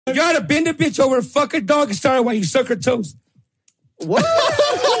You gotta bend a bitch over, fuck a dog, and start while you suck her toast. What?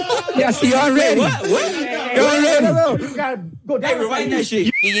 Yeah, see, y'all ready. What? Y'all ready. No. You gotta go down. Hey, rewind that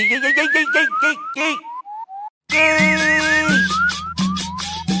shit.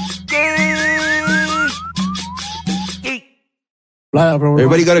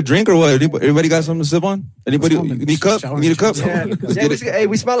 Everybody got a drink or what? Everybody got something to sip on? Anybody? You need a cup? You need a cup? Yeah,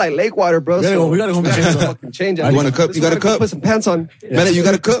 we smell like lake water, bro. We gotta go change it. You want a cup? You got a cup? Put some pants on. Mele, you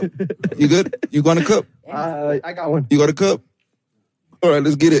got a cup? You good? You got a cup? I got one. You got a cup? All right,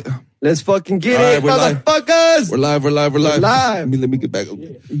 let's get it. Let's fucking get All right, it, we're live. motherfuckers. We're live. Live. Let me get back up.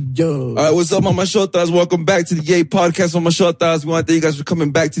 Yo. All right, what's up, Mama Shotas? Welcome back to the Yay Podcast, Mama Shotas. We want to thank you guys for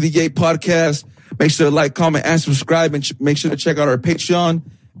coming back to the Yay Podcast. Make sure to like, comment, and subscribe, and make sure to check out our Patreon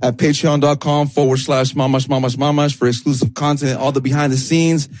at patreon.com/mamas for exclusive content, all the behind the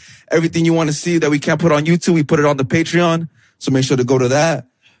scenes, everything you want to see that we can't put on YouTube, we put it on the Patreon. So make sure to go to that.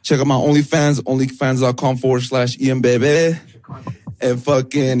 Check out my OnlyFans, onlyfans.com/EMBebe. And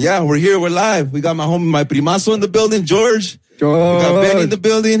fucking, yeah, we're here, we're live. We got my homie, my primazo in the building, George. We got Benny in the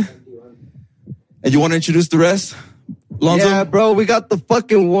building. And you want to introduce the rest? Lonzo? Yeah, bro, we got the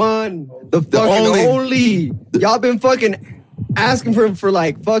fucking one. The fucking only. Y'all been fucking asking for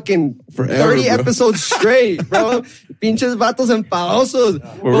like fucking Forever, 30 bro. episodes straight, bro. Pinches vatos enfadosos.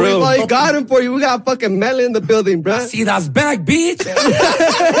 But we real. finally got him for you. We got fucking Mele in the building, bro. See, that's back, bitch.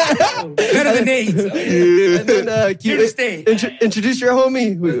 Better than AIDS. And then, can Here you to stay. introduce your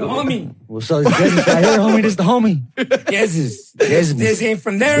homie? Homie. What's up? This is right here, homie. This is the homie. This ain't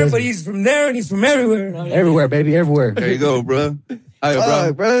from there, but he's from there and he's from everywhere. Everywhere, baby. Everywhere. There you go, bro. All right,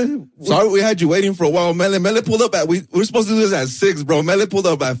 Bro. Sorry we had you waiting for a while. Mele pulled up we were supposed to do this at 6, bro. Mele pulled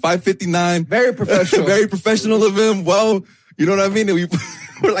up at 5:59. Very professional. Very professional of him. Well, you know what I mean?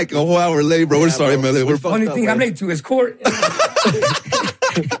 We're like a whole hour late, bro. We're sorry, Mele. We're Only thing I'm late to is court.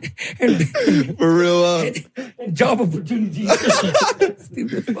 for real. Job opportunity.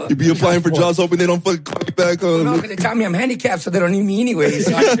 Stupid fuck. You be applying for jobs hoping they don't fucking call you back. No, they tell me I'm handicapped, so they don't need me anyway.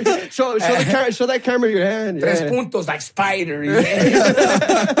 So Show that camera your hand. Tres Yeah. puntos like spider.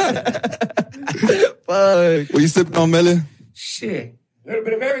 Fuck. What you sipping on, Mele? Shit. A little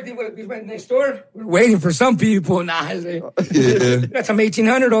bit of everything. We went next door. We're waiting for some people. Nah, I say, Yeah. got some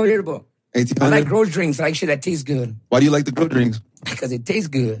 1800 over here, bro. I 1800. like gross drinks. I like shit that tastes good. Why do you like the good drinks? Because it tastes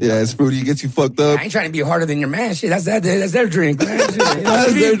good. Yeah, it's fruity. It gets you fucked up. I ain't trying to be harder than your man. Shit, that's their drink. Man. Shit, you know what I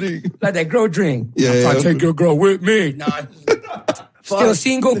That's their mean? drink. Like that girl drink. Yeah, I'm trying yeah. to take your girl with me. Nah. Still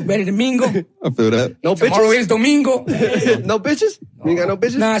single, ready to mingle. I feel that. No Tomorrow bitches? is Domingo. No bitches? You ain't got no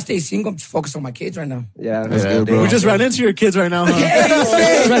bitches? Nah, I stay single. I'm just focused on my kids right now. Yeah. That's good, bro. We just ran into your kids right now,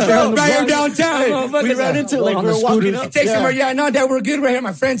 huh? Right here downtown. motherfuckers. We ran into like on we the were walking scooter. up. It takes them. Yeah, no, that we're good right here at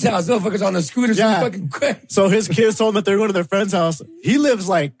my friend's house. Motherfuckers on the scooters. Yeah. Fucking quick. So his kids told him that they're going to their friend's house. He lives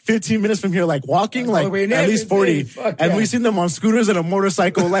like 15 minutes from here, like walking, Oh, like wait, at least 40. fuck And yeah. we seen them on scooters and a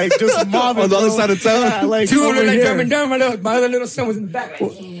motorcycle, like just mobbing On the other bro. side of town? Yeah, like Two of over them like here. coming down. My other little son was in the back.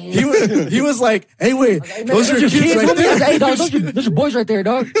 Like, He was like, hey, wait, those are your kids right there. Hey, dog, those are boys right there,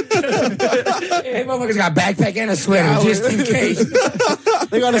 dog. hey, motherfuckers got a backpack and a sweater just in case.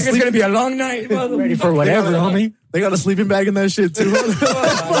 They got a It's sleep, gonna be a long night. Ready for whatever, homie. they got a sleeping bag in that shit too.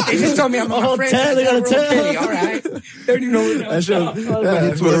 They just told me I'm Oh, my friend. 10, they got a 10. Okay, all right. They don't even know what That shit, yeah,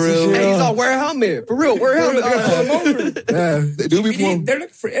 For real. Hey, he's all wear a helmet. For real, wear a helmet. yeah. They do be pulling They're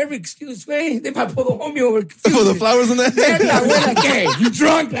looking for every excuse, man. They might pull the homie over. for the flowers in that. Yeah, we're like, hey, you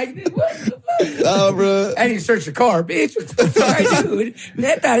drunk? Like, what the fuck? Oh, bro. I didn't search the car, bitch. What the fuck, dude?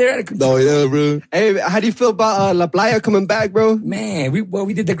 That they're out of control. No, yeah, bro. Hey, how do you feel about La Playa coming back, bro? Man,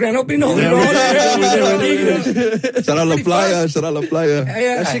 we did the grand opening over there. Shout out La Playa. Shout out La Playa.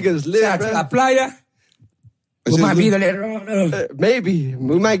 That shit gets lit, Shout out to bro. La Playa. We might be there later on. Maybe.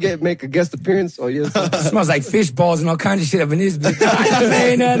 We might make a guest appearance. Oh, yes. Smells like fish balls and all kinds of shit up in this bitch.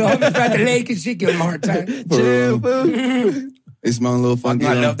 Saying that, the homies at the lake and shit, give them a hard time. Chill, boo. They smell a little funky.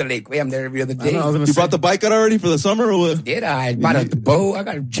 I though. love the lake. I'm there every other day. I was gonna You say, brought the bike out already for the summer or what? Did I bought a boat? I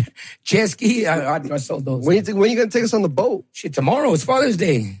got a jet ski. I sold those. When you gonna take us on the boat? Shit, tomorrow is Father's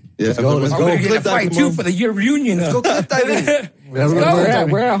Day. Yeah, let's go. I'm gonna get a Clip fight that, too come for the year reunion. Go cliff diving. Let's Where go. at,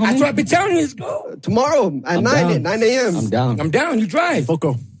 That's homie? what I've been telling you. Let's go. Tomorrow at 9 a.m. I'm down. I'm down. You drive.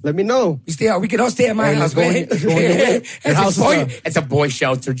 Foco. Let me know. We stay out. We can all stay at my house, man. It's a boy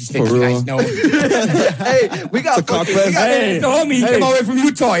shelter. Just think For you real. guys know. Hey, we got cock fucking- fest. we got- Hey, The homie, he came all the way from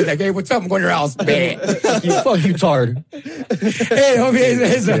Utah. He's like, hey, what's up? I'm going to your house. Man. Fuck you, tard. Hey, homie,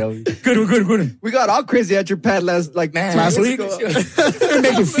 it's a good one. we got all crazy at your pad last Man, Last week? They're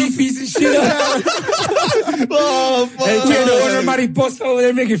making fifis and shit. Oh, fuck. Hey, order mariposa over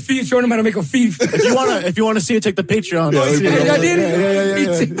there making feet, showing them how to make a feet. If you wanna see it, check the Patreon. I did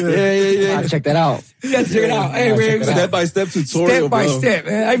it. I'll check that out. You gotta check it out. Hey, man. Step-by-step tutorial, Step by bro. step,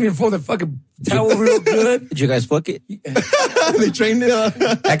 man. I even fold the fucking towel real good. Did you guys fuck it? They trained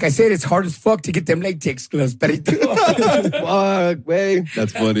it. Like I said, it's hard as fuck to get them latex gloves. But Fuck, man.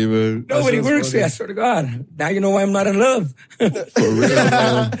 That's funny, man. nobody works there. I swear to God. Now you know why I'm not in love. For real,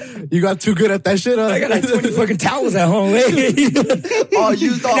 man. You got too good at that shit, huh? I got like 20 fucking towels at home. Oh,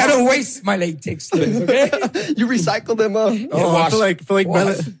 used all. I don't waste my latex gloves, okay? You recycle them up. I feel like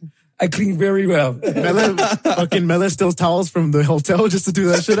Wash. I clean very well. Mela steals towels from the hotel just to do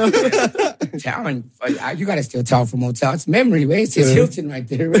that shit up. Talent. You gotta steal towel from hotel. It's memory, right? It's Hilton right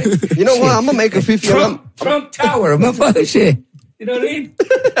there, right? You know what? I'm gonna make a 50. Trump Tower, motherfucker shit. You know what I mean?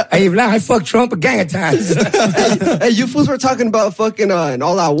 I ain't lying. I fucked Trump a gang of times. Hey, you fools were talking about fucking and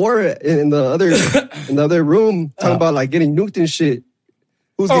all that war in the other room, talking about like getting nuked and shit.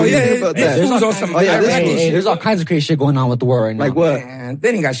 Who's gonna hear about that? There's all kinds of crazy shit going on with the war right now. Like what? Man, they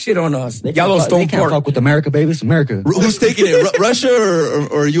ain't got shit on us. They Yellowstone can't Park. fuck with America, baby. It's America. Who's taking it? Russia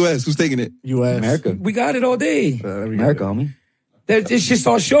or U.S.? Who's taking it? U.S. America. We got it all day. America, homie. It's just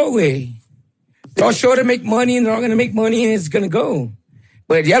all show way. They're all show to make money, and they're all gonna make money, and it's gonna go.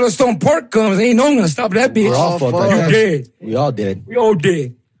 But Yellowstone Park comes, ain't no one gonna stop that bitch. We're all fucked fuck. right You now. dead. We all did. We all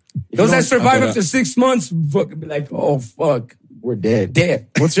dead. Those that survive okay, after 6 months, fucking be like, oh fuck, We're dead. dead.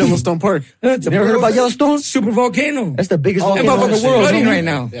 What's Yellowstone Park? It's a Never heard about Yellowstone? super volcano. That's the biggest That volcano in motherfucker's the world. flooding homie. right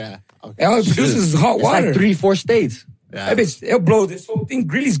now. Yeah. Okay. It all it produces is hot It's water. like 3-4 states. That bitch, it'll blow this whole thing.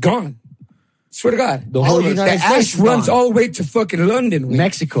 Greeley's gone. Swear to God. The whole All of it. United The States ash is runs gone. all the way to fucking London. man.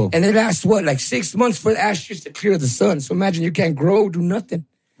 Mexico. And it lasts, what, like 6 months for the ash just to clear the sun. So imagine you can't grow, do nothing.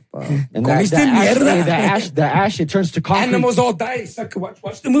 And Comiste ash, mierda. the ash, it turns to concrete. Animals all die. Suck,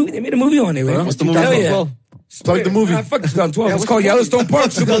 watch the movie. They made a movie on it. What's the movie? Hell yeah. 2012. Plug the movie. Nah, fuck 2012. It's called Yellowstone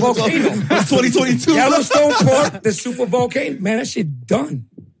Park, Super Volcano. It's 2022. Yellowstone Park, the Super Volcano. Man, that shit done.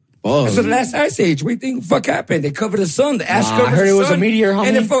 Oh, That's the last ice age. What do you think the fuck happened? They covered the sun. The ash Nah, covered I heard the it was sun. a meteor, homie.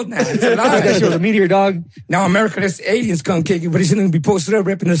 And it felt, nah, it's a That shit was lie. a meteor, dog. Now America, let's aliens come kick it, but he's gonna be posted up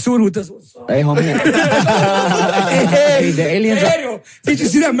repping the suit with us. What's up? Hey, homie. Hey, the aliens are- Hey, did you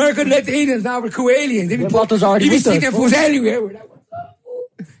see that America let the aliens? Now we're cool aliens. They be Vatos already you be with us, seeing them fool. fools anywhere. We're like, what's up,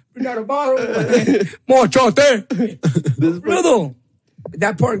 fool? We're not a bottle. More chote. Real though.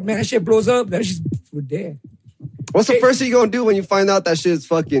 That park, man, that shit blows up. That shit's, we're dead. What's the first thing you gonna do when you find out that shit's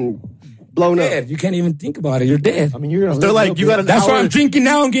fucking blown up? Dead. You can't even think about it. You're dead. I mean, you're gonna They're live like, up you there. got an That's hour. why I'm drinking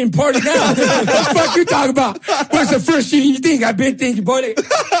now and getting party now. What the fuck you talking about? What's the first thing you think? I've been thinking, boy.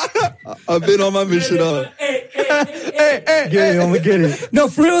 I've been on my mission up. Get it, homie, get it. No,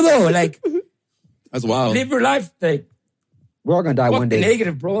 for real though. Like, That's wild. live your life. Like, We're all gonna die fuck one the day.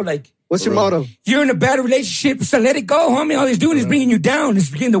 negative, bro. Like, What's your motto? you're in a bad relationship, so let it go, homie. All it's doing is bringing you down. It's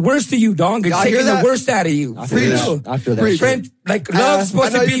bringing the worst of you, dog. It's Y'all hear taking the that? worst out of you. I feel that. I feel that. shit. Friend, like, love's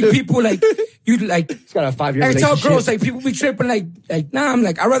supposed I know to you be do. people like, you like, It's got a 5-year I tell relationship. girls, like, people be tripping, like, nah, I'm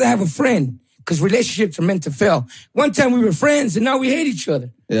like, I'd rather have a friend. Because relationships are meant to fail. One time we were friends and now we hate each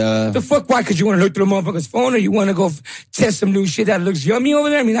other. Yeah. The fuck, why? Because you want to look through the motherfucker's phone or you want to go test some new shit that looks yummy over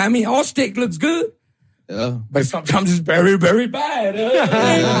there? I mean, all steak looks good. Yeah. But sometimes it's very, very bad.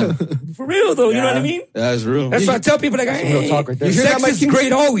 For real, though, you know what I mean? Yeah, it's real. That's why I tell people, like, real talk right there. hey, You hear sex that, is Mike?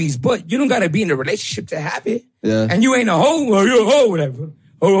 great always, but you don't got to be in a relationship to have it. Yeah. And you ain't a hoe, or you're a hoe, whatever.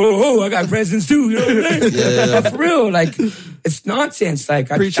 Oh, I got presents too, you know what I'm saying? Yeah. But for real, like, it's nonsense. Like,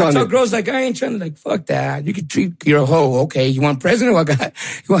 I Preach tell on it. girls, like, I ain't trying to, like, fuck that. You can treat, you're a hoe, okay? You want present? What got?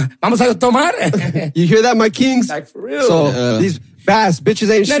 You want, vamos a tomar? You hear that, my kings? Like, for real. So Yeah. these bass bitches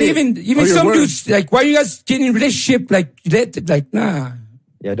ain't Not shit. even Or your some word. dudes, like, why you guys getting in a relationship? Like, you let, nah.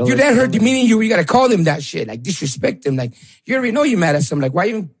 Yeah, don't You let- let her demeaning you, you gotta call them that shit. Like, disrespect them. Like, you already know you're mad at something. Like, why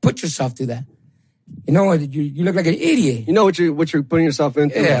even put yourself through that? You know, you look like an idiot. You know what you're putting yourself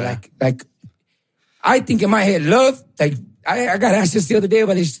into. Yeah, like, I think in my head, love, like, I got asked this the other day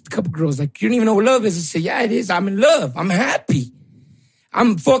about these couple girls. Like, you don't even know what love is. I said, yeah, it is. I'm in love. I'm happy.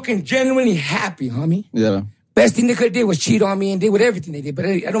 I'm fucking genuinely happy, homie. Yeah. Best thing they could have did was cheat on me and did with everything they did, but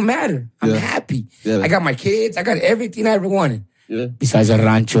it don't matter. I'm Yeah. happy. Yeah. I got my kids. I got everything I ever wanted. Yeah. Besides a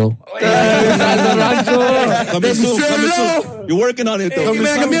rancho. Coming soon. Coming soon. You're working on it, though. Give me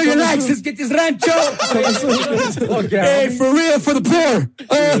like a million likes. Let's get this rancho. Hey, for real, for the poor.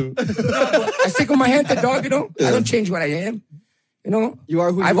 I stick with my hand, the dog, you know. I don't change what I am. You know, You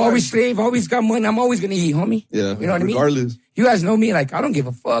are who I've you always are. slaved, always got money. I'm always gonna eat, homie. Yeah. You know what I mean? Regardless. You guys know me, like, I don't give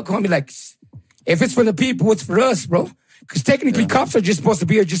a fuck, homie. Like, if it's for the people, it's for us, bro. Because technically, cops are just supposed to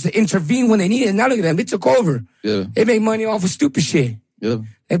be here just to intervene when they need it. Now look at them. They took over. Yeah. They make money off of stupid shit. Yeah.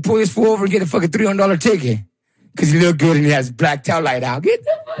 They pull this fool over and get a fucking $300 ticket. Because he look good and he has black tail light out. Get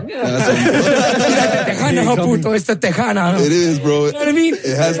the fuck out. Tejana, ho, puto. It's the Tejana. It is, bro. You know what I mean?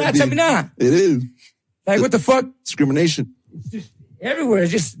 It has to be. It is. Like, what the fuck? Discrimination. Everywhere.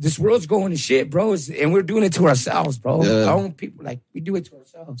 It's just, this world's going to shit, bro. And we're doing it to ourselves, bro. Yeah. Our own people, like, we do it to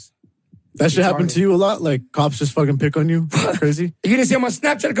ourselves. That shit happened to you a lot? Like, cops just fucking pick on you? Crazy? You didn't see on my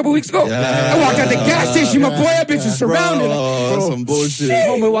Snapchat a couple weeks ago? Yeah. I walked out the gas station, my boy, that bitch was surrounded. Bro, some bullshit.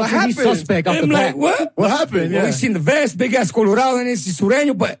 Homie, What walking happened? suspect off the I'm back. like, what? What happened? Well, Yeah. we seen the vest, big ass Colorado, and it's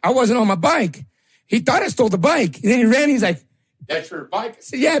Sureño, but I wasn't on my bike. He thought I stole the bike. And then he ran, he's like, that's your bike? I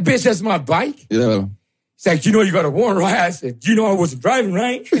said, yeah, bitch, that's my bike. Yeah. He's like, you know you got a warrant, right? I said, you know I wasn't driving,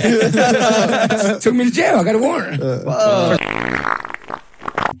 right? Took me to jail. I got a warrant.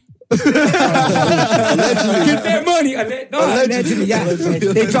 Get that money. Allegedly, yeah.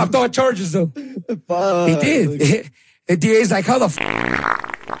 They dropped all charges, though. They did. The DA's like, how the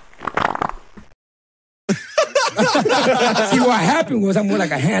See, what happened was I'm more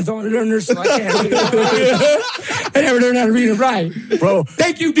like a hands-on learner, so I can't read and write. I never learned how to read and write. Bro.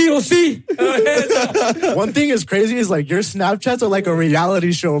 Thank you, DOC. One thing is crazy is like your Snapchats are like a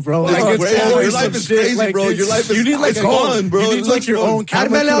reality show, bro. Like Oh, it's bro, always your life some is shit. crazy, Like, bro. Your life is you need like fun, bro. You need like your own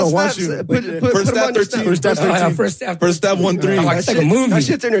camera to watch you. Put First him step on the 13. First step 13. First step 1-3. I'm like, it's like a movie. That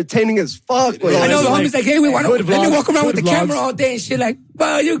shit's entertaining as fuck. Bro. I know the like- homie's like, hey, why don't Hood let me vlogs, walk around with the hood camera vlogs. all day and shit? Like,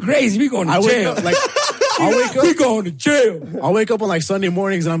 well, you're crazy. We going to I wake jail. up like I'll wake up. We going to jail. I'll wake up on like Sunday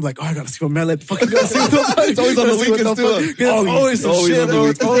mornings and I'm like, oh, I gotta see what Mellet fucking gotta see what the fuck. It's always on the weekends, too. It's always some Always shit, on the bro.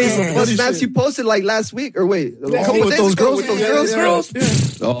 It's always weekends. some The funny snaps shit. you posted like last week or wait, a couple with days those ago girls? with those Yeah, girls.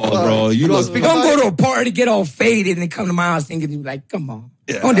 yeah. Oh, bro. You Bro, look. speak Don't about go it. to a party, get all faded, and then come to my house thinking, you like, come on.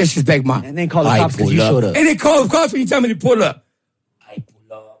 Don't disrespect my. And then call the I cops because pull you up. showed up. And then call the cops when you tell me to pull up. I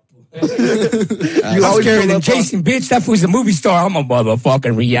pull up. You I'm always scarier pull than up, Jason, bitch. That fool's a movie star. I'm a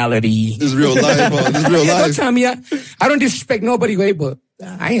motherfucking reality. This is real life, bro. This is real Yeah, don't life. tell me I don't disrespect nobody, way, but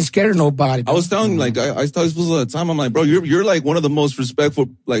I ain't scared of nobody. I was telling, like, I tell these people all the time, I'm like, bro, you're like one of the most respectful,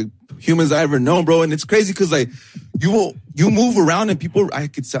 like, humans I ever known, bro. And it's crazy because, like, you move around and people, I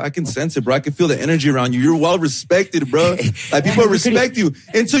can sense it, bro. I can feel the energy around you. You're well respected, bro. Like, people respect you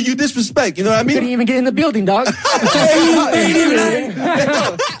until you disrespect, you know what I Couldn't mean? even get in the building, dog.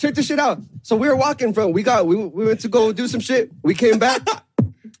 Check this shit out. So we were walking from, we went to go do some shit. We came back.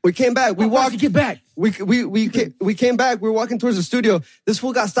 We Why walked. you get back? We came back. We were walking towards the studio. This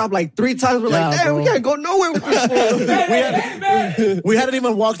fool got stopped like 3 times. We're like, Yeah, damn, we bro. can't go nowhere with this fool. We hadn't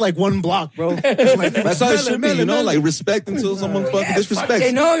even walked like one block, bro. Like, That's how it should be, you know? Like, respect until someone fucking They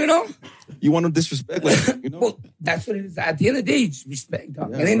disrespects. know, you know. You want to disrespect, like, you know? Well, that's what it is. At the end of the day, it's respect,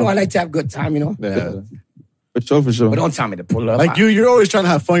 dog. And they know I like to have a good time, you know. Yeah. For sure, for sure. But don't tell me to pull up. like you're always trying to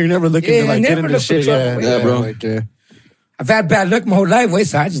have fun. You're never looking Yeah, to like get never into look for shit. trouble. Yeah, Yeah, bro. Like, yeah. I've had bad luck my whole life,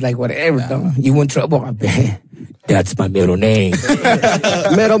 so I just like whatever, dog. You in trouble? That's my middle name.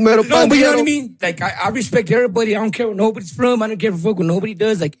 Metal, No, but you know what I mean? Like, I respect everybody. I don't care where nobody's from. I don't care what nobody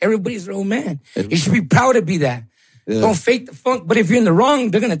does. Like, everybody's their own man. You should be proud to be that. Yeah. Don't fake the funk. But if you're in the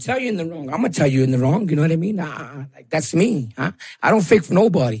wrong, they're going to tell you in the wrong. I'm going to tell you in the wrong. You know what I mean? Like, that's me. Huh? I don't fake for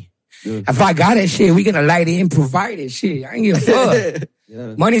nobody. If I got that shit, we going to light it and provide it. Shit, I ain't give a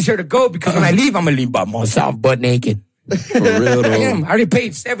fuck. Money's here to go because when I leave, I'm going to leave by myself, butt naked. For real, I though. am. I already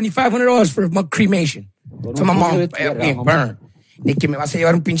paid $7,500 for my cremation. To my mom. I'm getting burned. Ni que me vas a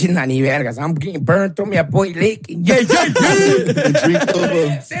llevar un pinche nani vergas. I'm getting burned. Throw me a boy lake. Yeah.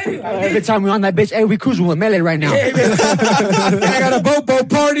 En serio. Every time we're on that bitch, hey, we cruising with Mellet right now. I got a boat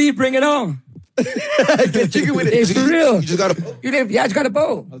party. Bring it on. Get jiggy with it. It's for real. You just got to. You live, yeah, I just got a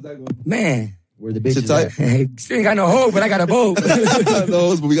boat. How's that going? Man. Where the Sit bitches tight. at. Still ain't got no hoe, but I got a boat.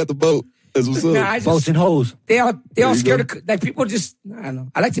 No, but we got the boat. That's what's up. Nah, I Boats just, and hoes. they all you scared go. of, like, people just, I don't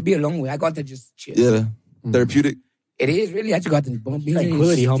know. I like to be alone with. I got to just chill. Yeah. Therapeutic. It is really. I just got to bump me.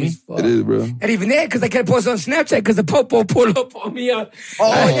 Tranquility, homie. It is, bro. And even then, because I can't post on Snapchat because the popo pulled up on me. Oh,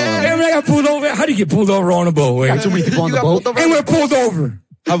 yeah. Remember I got pulled over? How do you get pulled over on a boat? Wait. Got too many people on You the got boat. pulled over. And we're pulled over.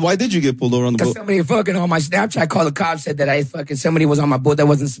 Why did you get pulled over on the Because boat? somebody fucking on my Snapchat called the cops, said that somebody was on my boat that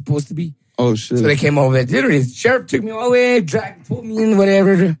wasn't supposed to be. Oh, shit. So they came over. Literally, the sheriff took me all the way, dragged, pulled me in,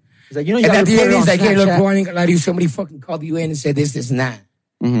 whatever. He's like, you know, you And got at the end, he's like, hey, look, Snapchat. bro, I ain't gonna lie to you. Somebody fucking called you in and said this, and that.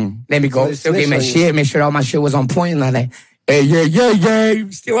 Mm-hmm. Let me go. they Still gave me snitched on you. shit, make sure all my shit was on point. And I'm like, hey, yeah,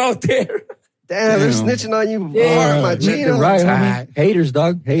 you still out there. Damn, they're Damn. snitching on you Yeah. hard, my Left G. You're right, Tight. homie. Haters,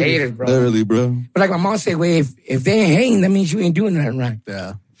 dog. Haters, bro. Literally, bro. But like my mom said, well, if they ain't hating, that means you ain't doing nothing right.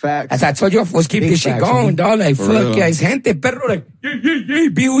 Yeah. Facts. As I told you, let's keep Big this shit facts, going, homie. dog. Like, For fuck real. yeah, it's gente, perro. Like, yeah,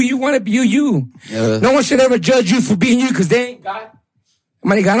 be who you want to be, you. Yeah. No one should ever judge you for being you because they ain't got.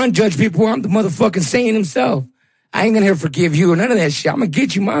 I don't judge people. I'm the motherfucking saint himself. I ain't gonna here forgive you or none of that shit. I'm gonna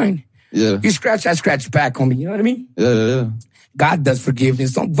get you mine. Yeah. You scratch, I scratch back, homie. You know what I mean? Yeah. God does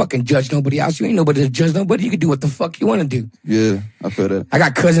forgiveness. Don't fucking judge nobody else. You ain't nobody to judge nobody. You can do what the fuck you want to do. Yeah, I feel that. I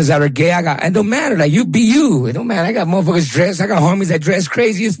got cousins that are gay. It don't matter. Like, you be you. It don't matter. I got motherfuckers dressed. I got homies that dress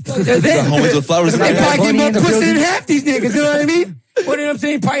crazy as fuck. They're there. Homies with flowers. They probably get more pussy than building. half these niggas. You know what I mean? What you know what I'm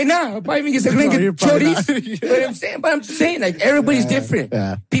saying? Probably not. Probably even get some nigga you're probably chodies. not. You know what I'm saying? But I'm just saying, like, everybody's different.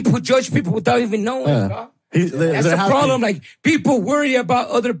 Yeah. People judge people without even knowing. Dog. That's the problem. Like, people worry about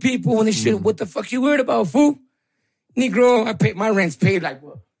other people when they should. What the fuck you worried about, fool? Negro, I pay my rent's paid like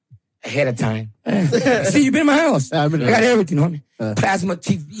what? Ahead of time. See, you been in my house. Yeah, I've been I got everything, homie. Plasma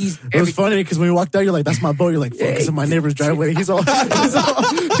TVs. It was funny because when we walked out, you're like, "That's my boat." You're like, "Fuck, it's in my neighbor's driveway." He's all,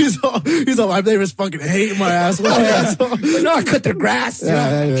 my neighbors fucking hate my ass. But no, I cut their grass. You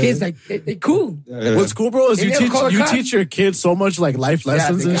know? Kids, like, they cool. What's cool, bro, is They you never call a cop. teach your kids so much like life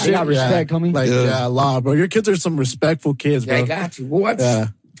lessons they and got- shit. they got respect, homie. Like, a lot, bro. Your kids are some respectful kids, bro. I got you. Well, Yeah.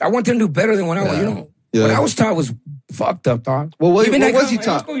 I want them to do better than what I want. You know, Yeah. what I was taught was fucked up, dog. Well, what Even was that you guy, my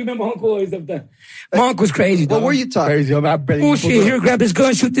taught? uncle, you remember Uncle always up there. My uncle was crazy, dog. What were you taught? Crazy, homie. I barely Bullshit. Here, grab this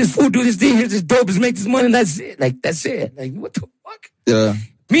gun, shoot this fool, do this thing. Here's this dope. Let's make this money. And that's it. Like, that's it. Like, what the fuck? Yeah.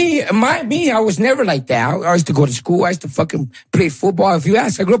 Me, I was never like that. I used to go to school. I used to fucking play football. If you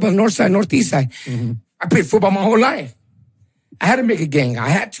ask, I grew up on the north side, northeast side. I played football my whole life. I had to make a gang. I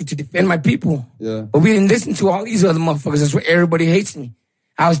had to defend my people. Yeah. But we didn't listen to all these other motherfuckers. That's why everybody hates me.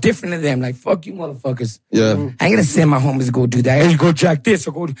 I was different than them. Like, fuck you motherfuckers. Yeah. I ain't gonna send my homies to go do that. Hey, go jack this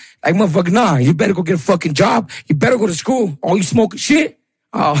or go, like, motherfucker, nah. You better go get a fucking job. You better go to school. Oh, you smoking shit?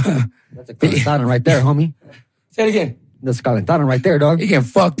 Oh, That's a calentano right there, homie. say it again. That's a calentano right there, dog. You getting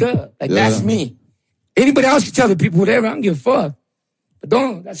fucked up. Like, Yeah. that's me. Anybody else can tell the people whatever. I don't give a fuck. But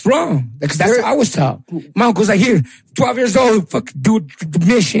don't. That's wrong. Because that's how I was taught. My uncle's like, here, 12 years old, fuck, do the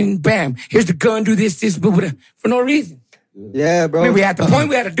mission, bam. Here's the gun, do this, but for no reason. Yeah, bro. I mean, we had the point,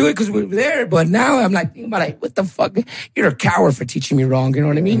 we had to do it because we were there. But now I'm like, thinking about like, what the fuck? You're a coward for teaching me wrong. You know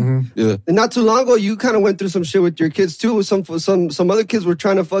what I mean? Yeah. And not too long ago, you kind of went through some shit with your kids too. Some other kids were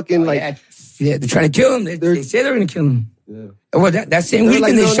trying to fucking like. Yeah, they're trying to kill him. They say they're going to kill him. Yeah. Well, that same They're weekend,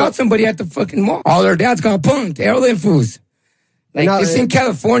 like, they no, shot no. somebody at the fucking mall. All their dads got punked. All them fools. Like, No, it's in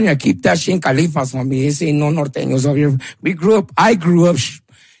California. Keep that shit in Califas on me. This ain't no norteños over here. I grew up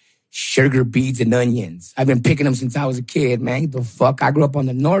sugar beads and onions. I've been picking them since I was a kid, man. Get the fuck. I grew up on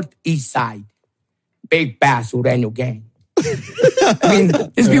the northeast side. Big Bass Sureño gang. I mean,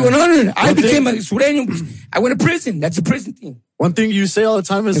 let's be 100. I became a Sureño. I went to prison. That's a prison thing. One thing you say all the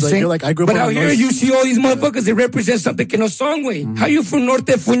time is like, you're like, I grew up But on out the here, north. you see all these motherfuckers, they represent something in a song way. How you from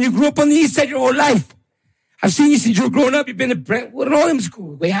Norte when you grew up on the east side your whole life? I've seen you since you were growing up. You've been to Brentwood and all them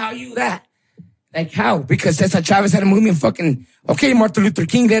schools. Wait, how are you that? Like, how? Because Cesar Chavez had a movement fucking, okay, Martin Luther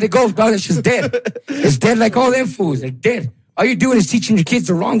King, let it go. Dog, that shit's dead. It's dead like all them fools. They're dead. All you're doing is teaching your kids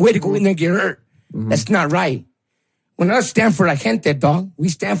the wrong way to go in there and get hurt. That's not right. When us stand for la gente, dog, we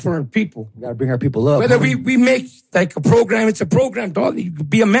stand for our people. We gotta bring our people up. Whether homie. we make like a program, it's a program, dog. You could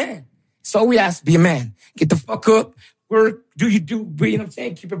be a man. So we ask, be a man. Get the fuck up. Work. Do you do? You know what I'm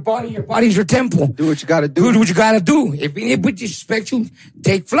saying? Keep your body. Your body's your temple. Do what you gotta do. Do what you gotta do. If anybody disrespect you,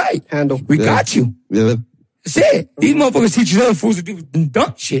 take flight. Handle. We Yeah. got you. Yeah. That's it. These motherfuckers teach other fools to do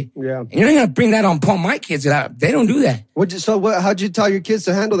dumb shit. Yeah. And you're not gonna bring that upon my kids. They don't do that. How'd you tell your kids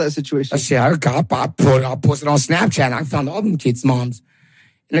to handle that situation? I said, I'll post it on Snapchat. And I found all them kids' moms.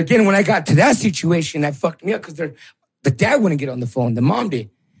 And again, when I got to that situation, that fucked me up because the dad wouldn't get on the phone. The mom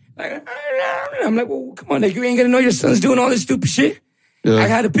did. Like, I'm like, well, come on, like, you ain't gonna know your son's doing all this stupid shit. Yeah. I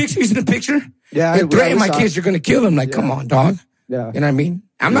had a picture. You see the picture? Yeah, They threatened we my saw kids. You're gonna kill them. Like, come on, dog. Yeah. You know what I mean?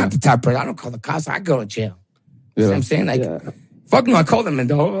 I'm not the type of person. I don't call the cops. I go to jail. You know what I'm saying? Like, Yeah. fuck no, I called him and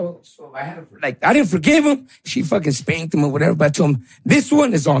dog. So I had I didn't forgive him. She fucking spanked him or whatever. But I told him, this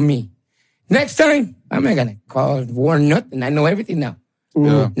one is on me. Next time, I'm not gonna call warn nothing. I know everything now.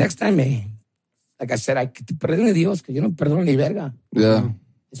 Yeah. Next time, man, like I said, I te perdone Dios, que yo no perdono ni verga. Yeah.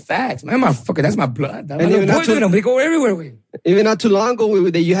 It's facts, man. That's my blood. I'm even boy not to- with him. We go everywhere with him. Even not too long ago,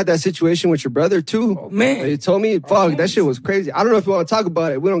 you had that situation with your brother too. Oh, man. You told me, fuck, that shit was crazy. I don't know if you want to talk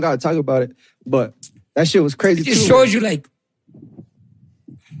about it. We don't gotta talk about it, but that shit was crazy It just too. shows you, like,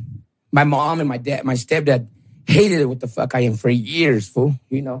 my mom and my stepdad hated it what the fuck I am for years, fool.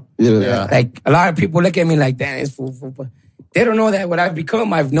 You know? Yeah. Like, a lot of people look at me like that. It's fool. But they don't know that what I've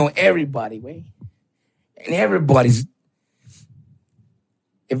become, I've known everybody, way. And everybody's.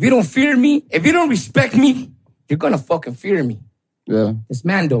 If you don't fear me, if you don't respect me, you're gonna fucking fear me. Yeah. It's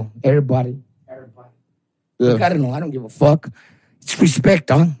Mando. Everybody. You Yeah. gotta know, I don't give a fuck. It's respect,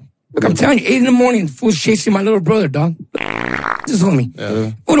 dog. Look, I'm telling you, 8 a.m, fool's chasing my little brother, dog. This homie.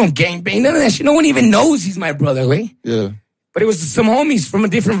 Yeah. Who don't gangbang, none of that shit. No one even knows he's my brother, way. Yeah. But it was some homies from a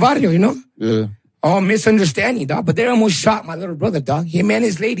different barrio, you know? Yeah. All misunderstanding, dog. But they almost shot my little brother, dog. Him and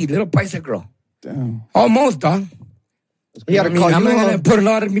his lady, little paisa girl. Damn. Almost, dog. He had to call I'm you not up.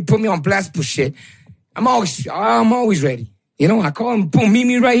 gonna put me on blast for shit. I'm always ready. You know, I call him, boom, meet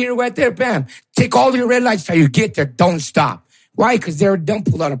me right here, right there, bam. Take all your red lights till you get there. Don't stop. Why? Because they're done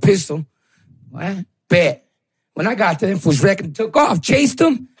pulled out a pistol. What? Bet. When I got to them, fools wrecked and took off, chased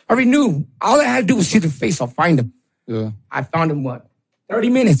them. I already knew. All I had to do was see the face. I'll find him. Yeah. I found him, 30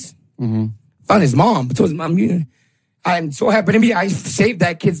 minutes. Mm-hmm. Found his mom. I told his mom, I'm so happy to be. I saved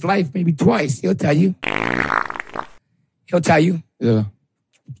that kid's life maybe twice. He'll tell you. Yeah.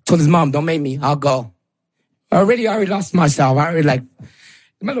 Told his mom, don't make me. I'll go. I already lost myself. I already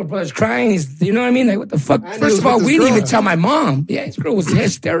my little brother's crying. You know what I mean? Like, what the fuck? First of all, we didn't even tell my mom. Yeah, his girl was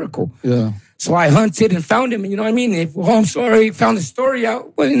hysterical. Yeah. So I hunted and found him. And you know what I mean? If I'm sorry, found the story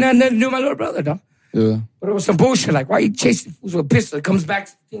out. Well, nothing to do with my little brother, dog. Yeah. But it was some bullshit. Like, why are you chasing fools with a pistol? It comes back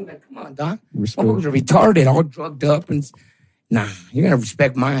to the thing like, come on, dog. Respect. Motherfuckers are retarded, all drugged up. And nah, you're going to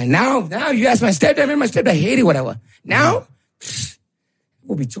respect mine. Now you ask my stepdad. I remember my stepdad hated whatever. Now,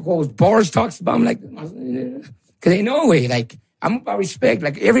 we took all those bars, talks about him like, because they know way. Like, I'm about respect.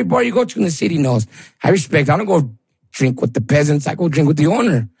 Like, every bar you go to in the city knows. I respect. I don't go drink with the peasants. I go drink with the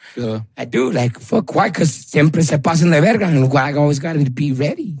owner. Yeah. I do. Like, fuck, why? Because siempre se pasan de verga. And I always got to be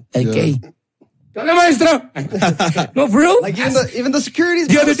ready. Like, hey. Dale, maestro. No, for real. Like even the securities.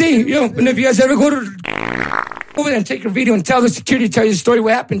 The other day, and if you guys ever go to over there and take your video and tell the security, tell you the story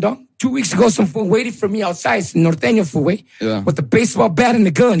what happened, dog. 2 weeks ago, some fool waited for me outside, some Norteño fool, with the baseball bat and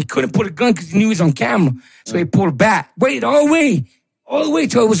the gun. He couldn't put a gun because he knew he was on camera. So he pulled a bat. Waited all the way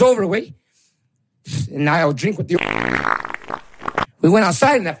till it was over, And now I'll drink with you. We went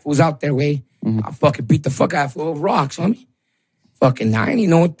outside and that fool was out there, I fucking beat the fuck out of fool with rocks on me. Fucking nine, you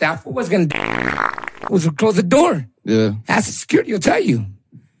know what that fool was gonna do? Was to close the door. Yeah. That's the security will tell you.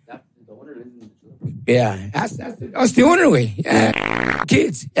 Yeah, that's the owner way. Yeah,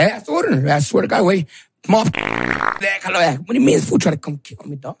 kids. Yeah, that's the owner. I swear to God, Mom, what do you mean this fool trying to come kill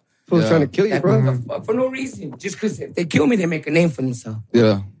me, dog? Fool's trying to kill you, bro. For no reason. Just because if they kill me, they make a name for themselves.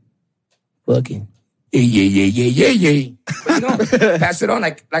 Yeah. Fucking. Yeah. But, pass it on.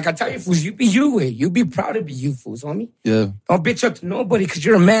 Like I tell you, fools, you be you, You be proud to be you, fools, homie. Yeah. Don't bitch up to nobody because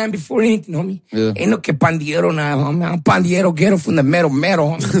you're a man before anything, homie. Yeah. Ain't no que pandiero now, homie. I'm pandiero, ghetto from the mero,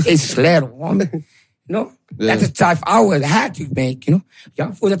 homie. It's slero, homie. That's the type I would have to make,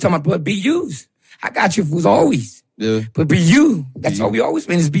 Y'all fools, I tell my brother, be yous. I got you fools always. Yeah. But be you. That's all we always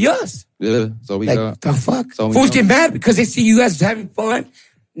been is be us. Yeah. That's all we Like, got. the fuck? all we Fools got. get mad because they see you guys having fun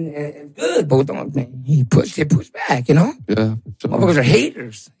and good, but they push back, Yeah. Motherfuckers are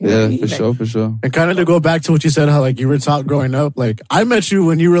haters. You know what I mean? For sure. And kind of to go back to what you said, how like you were taught growing up. Like I met you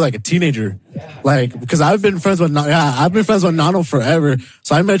when you were like a teenager, like because I've been friends with Nano forever.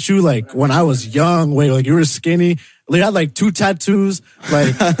 So I met you like when I was young. Like you were skinny. You had like 2 tattoos.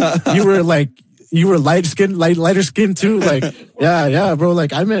 Like you were lighter skin too. Like yeah, bro.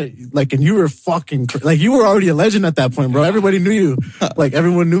 Like I met and you were fucking you were already a legend at that point, bro. Everybody knew you. Like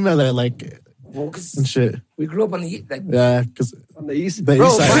everyone knew me and shit. We grew up on the because On the east. The Bro,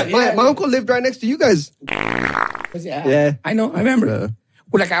 east side. my uncle lived right next to you guys. Yeah. I know. I remember. Yeah.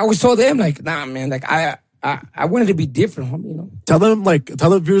 Well, I always told them, nah, man. I wanted to be different, homie. Tell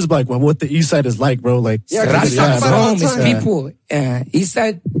the viewers what the east side is like, bro. Like That's yeah, not bro. home. It's Yeah. people. East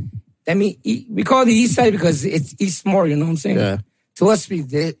side. I mean, we call it the east side because it's east more. You know what I'm saying? Yeah. To us,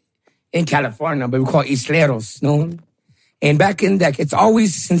 in California, but we call it Isleros. And back in that, it's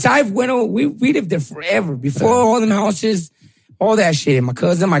always since we lived there forever. Before all them houses, all that shit. My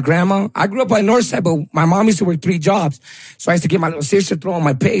cousin, my grandma. I grew up on the north side, but my mom used to work 3 jobs. So I used to get my little sister throw on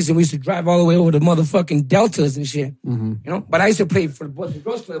my pays, and we used to drive all the way over the motherfucking deltas and shit. But I used to play for the Boys and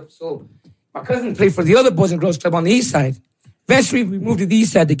Girls Club, so my cousin played for the other Boys and Girls Club on the east side. Eventually, we moved to the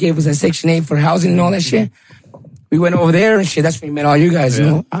east side. They gave us a Section 8 for housing and all that shit. We went over there and shit. That's when we met all you guys,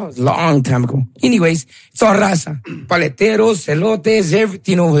 I was a long time ago. Anyways, it's all raza. Paleteros, celotes,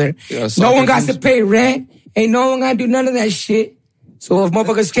 everything over there. Yeah, no one got to pay rent. Ain't no one got to do none of that shit. So if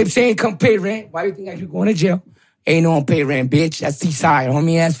motherfuckers kept saying, come pay rent, why do you think I should go to jail? Ain't no one pay rent, bitch. That's east side,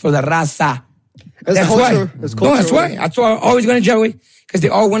 homie. That's for the raza. That's why. culture. That's culture. No, that's why. That's why I always going to jail with. Because they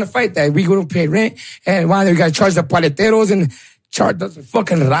all want to fight that. We go to pay rent. And why they got to charge the paleteros and charge the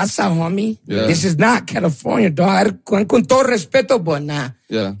fucking raza, homie. Yeah. This is not California, dog. Con todo respeto, but nah.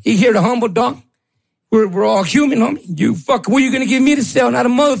 Yeah. You hear the humble, dog? We're all human, homie. You what are you going to give me to sell? Not a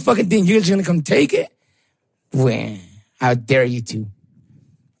motherfucking thing. You're just going to come take it? Well, how dare you to?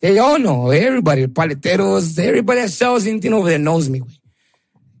 They all know. Everybody, paleteros, everybody that sells anything over there knows me.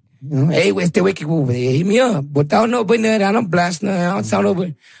 You know, hey, where's the wicked over there? Hit me up. Without nobody, I don't blast nothing. I don't tell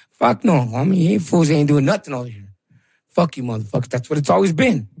nobody. Fuck no. I mean, you fools ain't doing nothing over here. Fuck you, motherfuckers. That's what it's always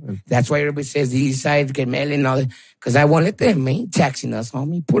been. That's why everybody says the east side get mad and all that. Because I won't let them, man. Taxing us,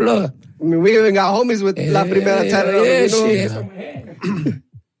 homie. Pull up. I mean, we even got homies with La Primera tatted on, you know? Shit. That's on my head.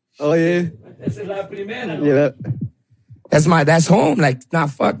 Oh, yeah. That's La Primera. Yeah. That's home. Like, nah,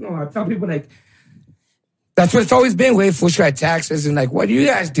 fuck no. I tell people, like, that's what it's always been. Wait for sure taxes and like, what do you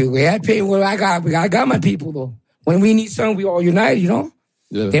guys do? I pay what I got. I got my people though. When we need something, we all unite. You know.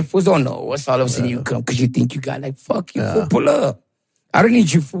 Yeah. Them fools don't know. What's all of a sudden you come because you think you got like fuck you fool, pull up. I don't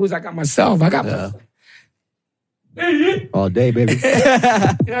need you fools. I got myself. I got myself. All day, baby. You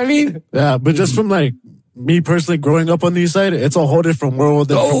know what I mean? Yeah, but just from like me personally growing up on the east side, it's a whole different world.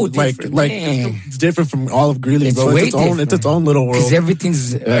 Different, it's different from all of Greeley, It's bro. way It's its own little world. Because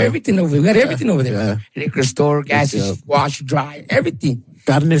everything over there. We got everything over there. Yeah. Liquor store, gas, wash, dry, everything.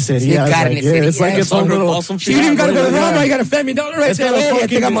 Carne seria. It's like its own little. Awesome You didn't gotta go to Yeah. Walmart. You got a Family Dollar right It's there. got a Hey, I fucking-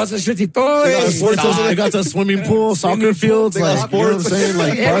 think I'm also shitty toys. They got the swimming pool, soccer fields, They got like, you know what I'm saying?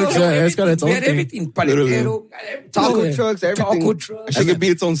 Like, parks, it's got its own We had thing. everything. Paletero, got everything Taco over there. trucks, everything. Taco trucks. It could be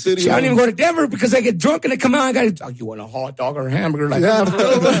its own city. I don't even go to Denver because I get drunk and I come out. I got to, you want a hot dog or a hamburger? Like, Yeah.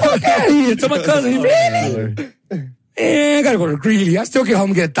 fuck out of here. To my cousin, really? Man, I gotta go to Greeley. I still get home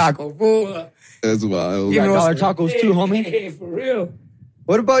and get a taco. Fool. That's wild. You know, dollar tacos too, homie. Hey, for real.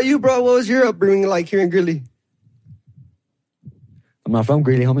 What about you, bro? What was your upbringing like here in Greeley? I'm not from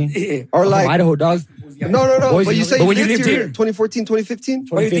Greeley, homie. Yeah. Or I'm like, from Idaho, dog. no. Boys, But you say but you when you lived lived here here? 2014, 2015?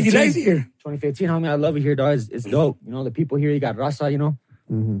 Why do you think he likes it here? 2015, homie. I love it here, dog. It's dope. You know, the people here, you got Raza, you know.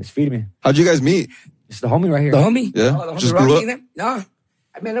 It's feeding me. How'd you guys meet? It's the homie right here. The homie? Yeah. Oh, the Just homie grew Rocky up? and them? No.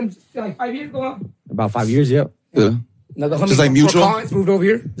 I met him just like 5 years ago. Huh? About 5 years, yep. Yeah. No, the homie Just like from mutual? Fort Collins moved over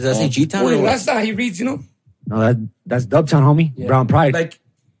here. Does that say G-Town? Well, or what? last time he reads, you know? No, that's Dubtown, homie. Brown Pride. Like,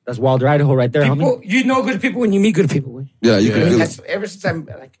 That's Wilder, Idaho right there, homie. people, you know good people when you meet good people. Right? Yeah, you I can mean, feel that's it. ever since I'm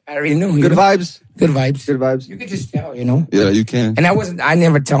like, I already know. You Good know? vibes. Good vibes. Good vibes. You could just tell, you know? Yeah, you can. And I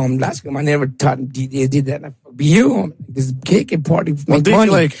never tell him, last time, I never taught him, he did that. Be you, this cake and party, make thing,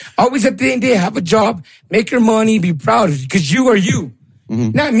 money. like- Always at the end of the day, have a job, make your money, be proud of it, because you are you.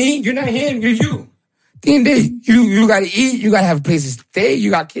 Not me, you're not him, you're you. At the end of the day, you gotta eat, you gotta have places to stay,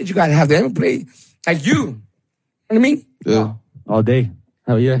 you got kids, you gotta have them play. Like you. You know what I mean? Yeah. All day.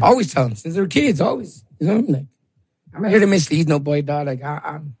 Hell yeah. Always tell them, since they're kids, always. You know what I mean? Like, I'm not here to mislead no boy, dog. Like,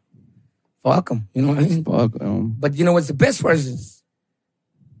 fuck them. You know what I mean? Fuck. But you know what's the best part is?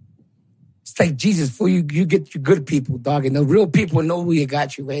 It's like Jesus, for you get your good people, dog. And the real people know who you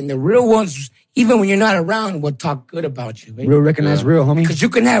got you, right? And the real ones, even when you're not around, will talk good about you, right? Real recognize real, homie. Because you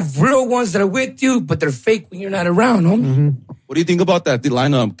can have real ones that are with you, but they're fake when you're not around, homie. What do you think about that? The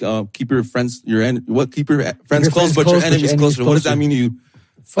lineup, keep your friends, keep your friends friends close, but your enemies closer. What does that mean to you?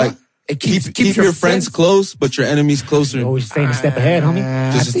 Fuck. Like, It keep your friends close, but your enemies closer. Always staying a step ahead,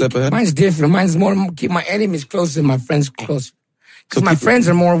 homie. Just I a step think ahead? Mine's different. Mine's more keep my enemies closer than my friends closer. Because So my keep- friends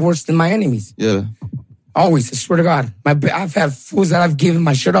are more worse than my enemies. Yeah. Always, I swear to God. I've had fools that I've given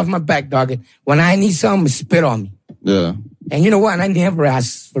my shirt off my back, dog. And when I need something, spit on me. Yeah. And you know what? And I never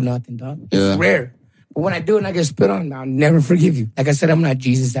ask for nothing, dog. It's Yeah. rare. But when I do and I get spit on, I'll never forgive you. Like I said, I'm not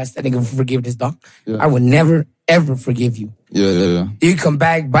Jesus. That's that nigga for forgiveness, dog. Yeah. I would never, ever forgive you. Yeah. You come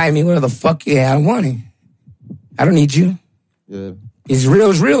back, buy me, whatever the fuck, yeah, I don't want it. I don't need you. Yeah. It's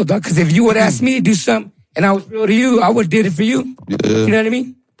real, dog. Because if you would ask me to do something and I was real to you, I would have did it for you. Yeah. You know what I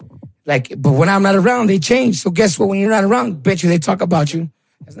mean? Like, but when I'm not around, they change. So guess what? When you're not around, bet you they talk about you.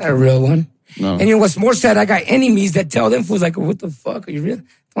 That's not a real one. No. And you know what's more sad? I got enemies that tell them fools like, what the fuck? Are you real?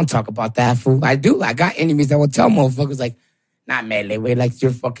 Don't talk about that, fool. I do. I got enemies that will tell motherfuckers like, nah, man, wait, like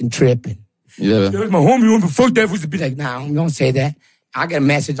you're fucking tripping. Yeah. There's my homie, you want to fuck that fool to be like, nah, don't say that. I get a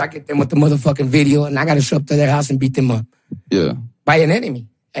message, I get them with the motherfucking video, and I gotta show up to their house and beat them up. Yeah. By an enemy.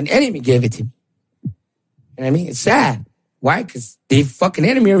 An enemy gave it to me. You know what I mean? It's sad. Why? Because the fucking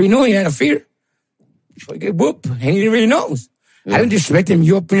enemy already know he had a fear. So he get whooped, and he already knows. I didn't disrespect him,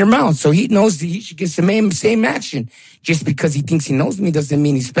 you open your mouth. So he knows that he should get the same action. Just because he thinks he knows me doesn't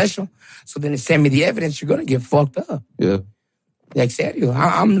mean he's special. So then send me the evidence, you're gonna get fucked up. Yeah. Like, serio,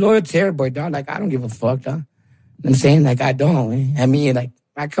 I'm loyal to everybody, dog. Like, I don't give a fuck, dog. I'm saying, like, I don't, man. I mean, like,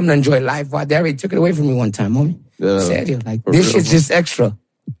 I come to enjoy life. Why? They already took it away from me one time, homie. Yeah. Serio, like, For this real, shit's bro. just extra.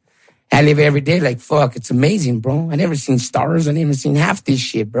 I live every day like, fuck, it's amazing, bro. I never seen stars. I never seen half this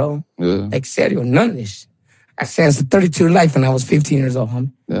shit, bro. Yeah. Like, serio, none of this. I sentenced 32 to life when I was 15 years old,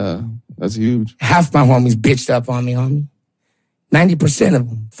 homie. Yeah. That's huge. Half my homies bitched up on me, homie. 90% of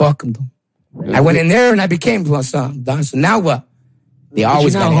them, fuck them, though. Yeah. I went in there and I became something, done. So now what? They Look at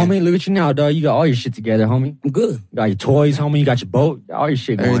always you got now, it. homie. Look at you now, dog. You got all your shit together, homie. I'm good. You got your toys, homie. You got your boat. All your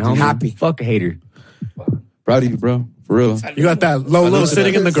shit going, Everything. homie. Happy. Fuck a hater. Proud of you, bro. For real. You got that low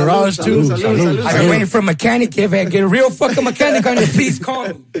sitting in the garage too. I've been waiting for a mechanic. If I get a real fucking mechanic on it, please call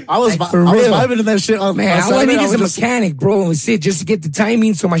me. I was for I was real. vibing in that shit on Man, on all I Saturday. need is a was just- mechanic, bro. And sit just to get the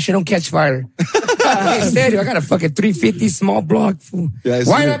timing so my shit don't catch fire. Hey, steady, I got a fucking 350 small block. Fool. Yeah, I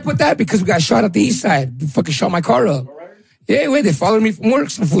Why see did it. I put that? Because we got shot at the east side. They fucking shot my car up. Yeah, wait, they followed me from work.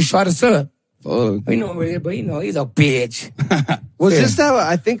 Some fool shot us up. Fuck. We know, but you know, he's a bitch. Was Yeah. just that?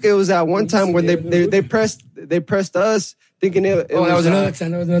 I think it was at one time when they pressed us, thinking it Oh, that was another uh,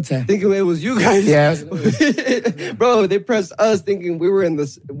 time. That was another time. thinking it was you guys. Yeah, that was Bro, they pressed us thinking we were in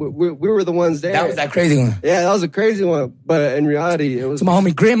this. We were the ones there. that was that crazy one. Yeah, that was a crazy one. But in reality, it was. So my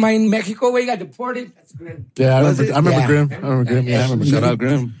homie Grim in Mexico, where he got deported. That's Grim. Yeah, I Was remember. it? I remember Yeah. Grim. I remember Grim. Yeah, I remember Shout Grim. out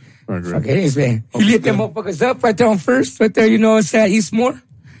Grim. I remember Grim. Okay, anyways, man. He lit them motherfuckers up right there on First, right there, you know, it's at Eastmore.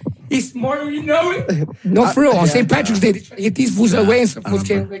 Eastmore, you know it? No, for real. On St. Patrick's Day, they tried to get these fools away, and some fools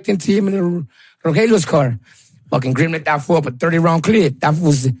came right into him in a Rogelio's car. Fucking Grim lit that fool up a 30-round clip. That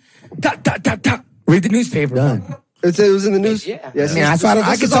was tap, tap, tap, tap. Read the newspaper. It was in the news. Yeah. Yes. I mean, that's why I This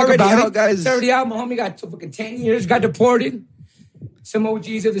can is talk already about out, it. guys. It's already out. My homie got fucking 10 years, got deported. Some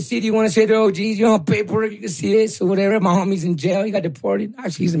OGs of the city want to say they're OGs. You know, on paper, you can see it. So whatever. My homie's in jail. He got deported.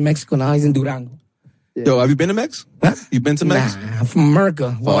 Actually, he's in Mexico now. He's in Durango. Yo, have you been to Mex? Huh? You been to Mex? Nah, I'm from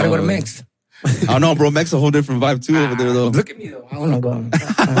America. Why would I go to Oh. Mex? I don't know, bro. Mex a whole different vibe too over there, though. Look at me, though. I want to go.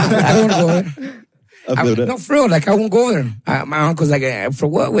 I don't want to go there. I feel that. No, for real. Like, I won't go there. My uncle's like, for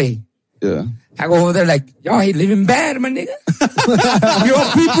what way? Yeah. I go over there like, y'all ain't living bad, my nigga.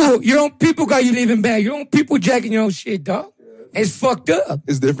 Your own people got you living bad. Your own people jacking your own shit, dog. It's fucked up.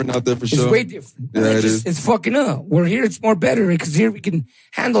 It's different out there for It's sure. way different. Yeah, it is. It's fucking up. We're here, it's more better because here we can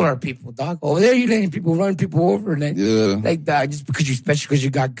handle our people, dog. Over there, you letting people run people over, like, Yeah. like that, just because you're special because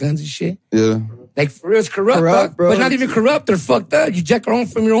you got guns and shit. Yeah. Like, for real, it's corrupt, Corrupt, dog. bro. But not even corrupt, they're fucked up. You jack from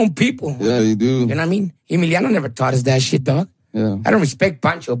your own people. Yeah, you do. You know what I mean? Emiliano never taught us that shit, dog. Yeah. I don't respect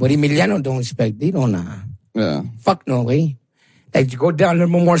Pancho, but Emiliano don't respect. They don't, Yeah. fuck no way. Like, you go down a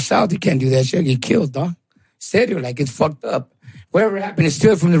little more south, you can't do that shit. You get killed, dog. Serio, like, it's fucked up. Whatever happened is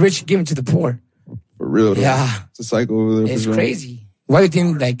steal from the rich and give it to the poor. For real, though. Yeah. It's a cycle over there. It's for sure. crazy. Why do you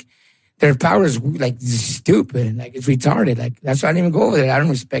think, like, their power is, like, stupid? Like, it's retarded. Like, that's why I didn't even go over there. I don't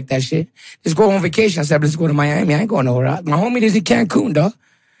respect that shit. Just go on vacation. I said, let's go to Miami. I ain't going nowhere. My homie is in Cancun, dog.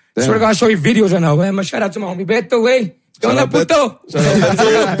 Damn. Swear to God, I'll show you videos right now, man. Shout out to my homie Beto, way. Shout out Puto? Shout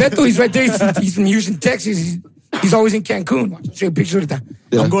out Beto, he's right there. He's from Houston, Texas. He's always in Cancun. I'll show you pictures of that.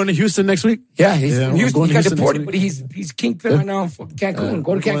 Yeah. I'm going to Houston next week. Yeah, he's Yeah, from I'm Houston. going He to got Houston deported, next but he's kingpin right now in fucking Cancun.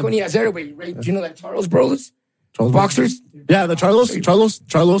 Go to Cancun, going. he has everybody. Right? Do you know that Charles Brothers? Boxers? Yeah, the Charlos. The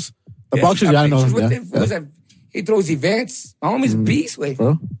boxers. he got Yeah, I know. pictures with Yeah. them fools that- He throws events. My homie's a beast, wait.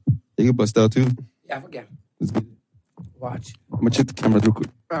 Bro. You can bust out too. Yeah, I forget. Let's get it. Watch. I'm gonna check the camera real quick.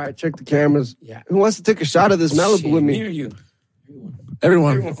 All right, check the cameras. Yeah. Who wants to take a shot of this Malibu Shit, with me? Near you.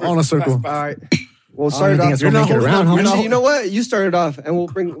 Everyone first. all in a circle. All right. We'll start it Only thing off. that's gonna make it around, homie. Actually, you know what? You started off, and we'll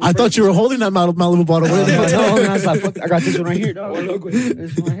bring. I thought you were holding that Malibu bottle. What I is know, it? man. I was like, fuck, I got this one right here, dog. Oh, look with it.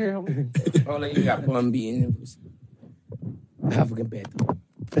 This one right here, homie. Oh, like you got Plum B in it. Have a good bed.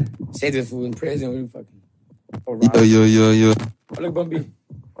 Say this fool in prison. We fucking. Oh, Yo. look, Plum B.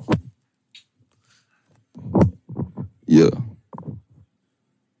 Yeah.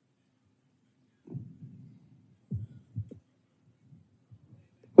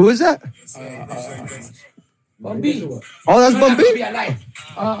 Who is that? Plum B. Oh, that's Bumby. I like.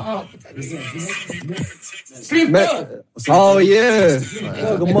 Slim Ma- Thug. Oh yeah.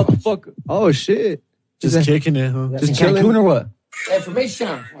 Fuck a motherfucker. Oh shit. Just kicking it, huh? Just In chilling. Cancun or what?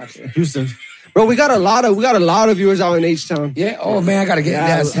 Information. Watch it. Houston. Bro, we got a lot of viewers out in H Town. Yeah. Oh man, I gotta get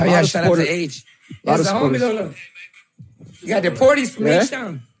Yeah, that. a lot Yeah, of shout out to supporters. H. Lot Yes, of the homie. supporters. Look. You got the Porties from Yeah? H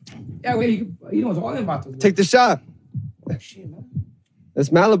Town. Yeah, wait. He knows all about this. Take the shot. Shit, man. It's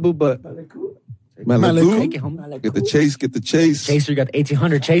Malibu, but Like, cool. Take Malibu. it, homie. Get the chase. Get the chase. Chaser, you got the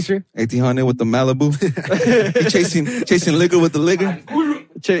 1800 Chaser. 1800 with the Malibu. He chasing liquor with the liquor.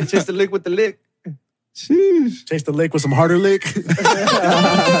 chase the lick with the lick. Sheesh. Chase the lake with some harder lick. For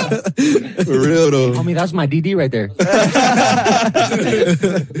real though. Homie, that's my DD right there. I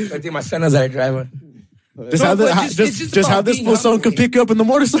think my son knows how to drive one. Just No, have, but this, it's just about have this being fool someone can humble. pick you up in the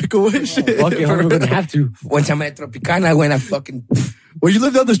motorcycle with shit. Fuck it, homie, we're gonna have to. One time at Tropicana, when I fucking Well, you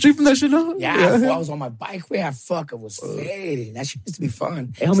lived down the street from that shit, no? I was on my bike where I fucking was faded. That shit used to be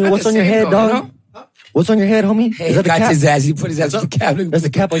fun. Hey, It's homie, not what's the on your same head, though, dog? you know? What's on your head, homie? Hey, Is he that the got cap? his ass. He put his ass on the cap. That's the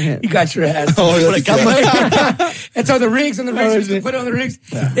cap on your head. He got your ass. Oh, yeah, that's the cap. That's on the rigs. On the rigs. You put it on the rigs.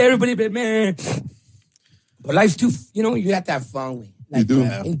 Everybody, but man. But life's too. You know, you have to have fun with. Like, do.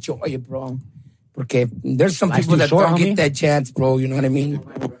 enjoy it, bro. Porque there's some Life's people too that short, don't homie. get that chance, bro. You know what I mean?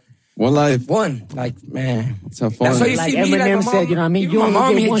 One life. One, like, man. Let's have fun. That's why you Like see me, like, Eminem my said, mom, you know what I mean? even You my only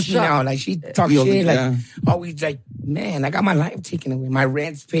mom get hates one me shot. now. Like, she talk You only- shit, like, yeah. always like, man, I got my life taken away. My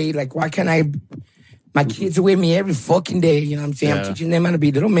rent's paid. Like, why can't I? My kids are with me every fucking day. You know what I'm saying? I'm teaching them how to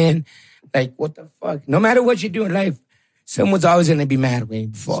be little men. Like, what the fuck? No matter what you do in life, someone's always gonna be mad at me.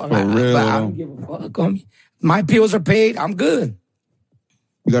 Before, For real. But I don't give a fuck, homie. My bills are paid. I'm good.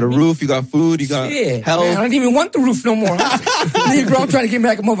 You got a roof, you got food, you got Shit, health. man, I don't even want the roof no more. Nigga, I'm trying to get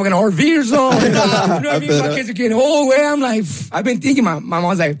back a motherfucking RV or something. You know what I mean? My kids are getting old. Where I'm like, I've been thinking. My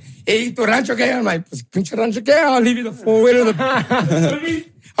mom's like, "Hey, tu rancho que?" I'm like, "Pues pinche rancho que? I'll leave you the 4-wheeler.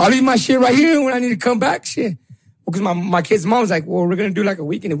 I'll leave my shit right here when I need to come back." Shit, because my kid's mom's like, "Well, we're gonna do like a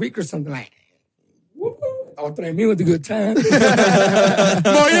week in a week or something." Like, I'll try me with a good time.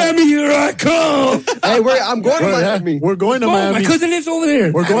 Miami, here I come. Hey, I'm going to Miami. We're going to Oh, Miami. my cousin lives over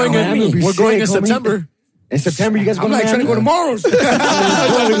there. We're going Miami in. would be We're going in sick, homie. September. In September, you guys I'm going like trying to go tomorrow. Trying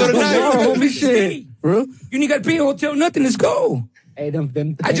to go Tomorrow, homie, shit. Bro, You ain't got to pay a hotel, nothing. Let's go. Hey, them.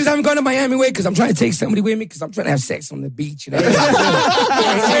 I just haven't gone to Miami way because I'm trying to take somebody with me because I'm trying to have sex on the beach. You know?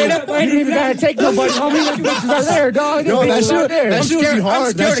 I didn't even gotta take nobody, homie. The bitches are there, dog. Yo, that shit I'm would be scared- hard. I'm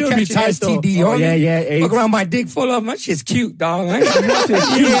That scared shit of would be catching tight, though. STD, Oh, homie. yeah, yeah, AIDS. Fuck around my dick full of my shit's cute, dog. I ain't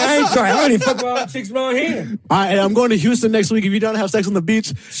trying. I don't even fuck around with chicks around here. I'm going to Houston next week. If you don't have sex on the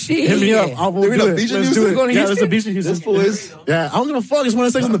beach, Shit. hit me up. I will There ain't do no it. beach in Let's do Houston? it. Going to Yeah, there's a Houston? beach in Houston. This fool is. Yeah, I don't give a fuck. I just want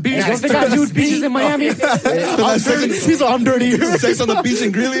to sex on the beach. Don't they got nude beaches in Miami? I'm dirty. He's all, I'm dirty. Sex on the beach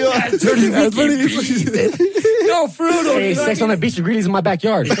in Grilio. That's dirty. No, for real though. Hey, you know sex what on the beach and greenies in my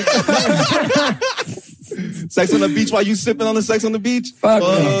backyard. Sex on the beach while you sipping on the sex on the beach. Fuck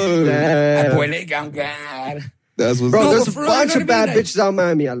Oh, That boy, they got God. that's what's Bro, No, there's but a for real, bunch you know of what I bad mean? Like- bitches out in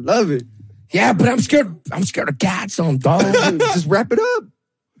Miami. I love it. Yeah, but I'm scared. I'm scared of cats on dog. Just wrap it up.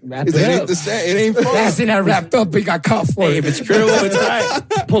 Wrap It it ain't up. the same. It ain't fun. Last thing I wrapped up, he got caught for it. If it's true, it's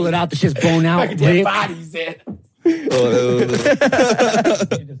right. Pull it out, the shit's blown out. Dead Rip. bodies there. Oh,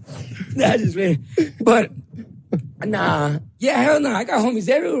 Nah, just man. But nah, yeah, hell no. I got homies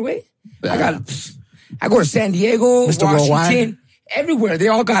everywhere. Wait, I go to San Diego, Mr. Washington, Worldwide. everywhere. They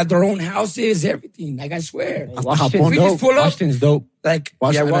all got their own houses, everything. Like I swear. Washington's We just dope. pull up. Washington's dope. Like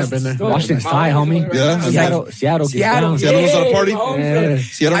Washington, I've been there. dope. Washington's My tight, homies homie. are Yeah. around. Seattle gets down. Seattle knows how to party? Yeah.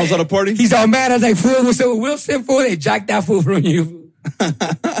 Seattle knows how to party. He's all mad. I was like, fool, what's up with Wilson? Fool, they jacked that fool from you.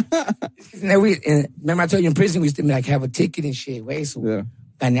 And then remember I told you in prison we used to like have a ticket and shit, right? So, Yeah.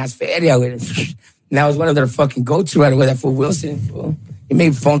 and that's feria with it. And that was one of their fucking go-to right away, that fool Wilson. Fool. He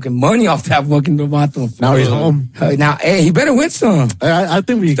made fucking money off that fucking Roboto. Now he's home. Now, hey, he better win some. I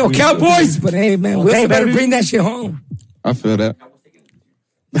think we. Still Cowboys, but hey, man, Wilson better baby. bring that shit home. I feel that.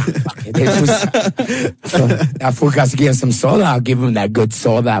 So that fool got to give him some soda. I'll give him that good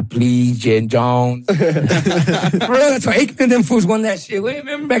soda, please, Jen Jones. For real, that's why Aikman and them fools won that shit. Wait,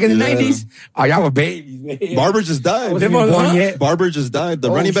 remember back in the 90s? Oh, y'all were babies, man. Barber just died. Them Born mother- yet. Barber just died.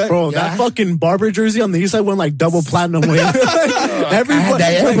 The running back. Bro, Yeah. that fucking Barber jersey on the east side went like double platinum weight. Everybody had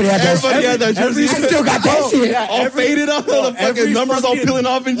that Everybody had that jersey. I still got that shit. all faded off. The fucking numbers all peeling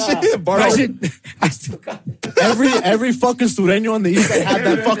off and shit. Barber. I still got that. every fucking Sureño on the east side had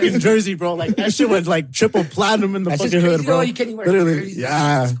that fucking jersey, bro. Like that shit was like triple platinum in the That's just fucking crazy, hood, bro. though. You can't even wear Literally, jerseys.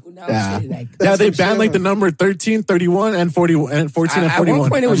 yeah, School now, yeah, shit, like, yeah. that's They some banned shit. like the number 13, 31, and 40, and 14 and At 41. one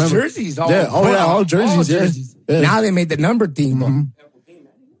point, it I was remember. jerseys. All, Yeah, oh yeah, all jerseys. Yeah. Yeah. Now they made the number thing, bro.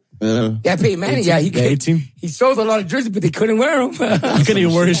 Yeah. Yeah, Peyton Manning. Yeah, he Yeah, 18. He sold a lot of jerseys, but they couldn't wear them. You couldn't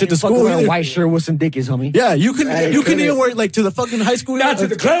even wear his shit to Fucking school. wear a either. white shirt with some dickies, homie. Yeah, you can even wear it like to the fucking high school. Not to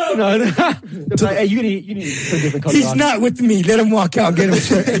the club. No, no. Like, hey, you need to put a different color He's on. not with me. Let him walk out. Get him a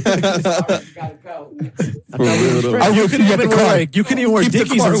shirt. For real, though. I will You can see at the even wear car. like you can even wear Keep the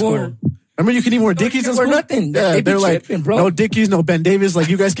Dickies car in school. warm. Remember, you can even wear Dickies in wear school. nothing. Yeah, They be they're like tripping, bro. no Dickies, no Ben Davis. Like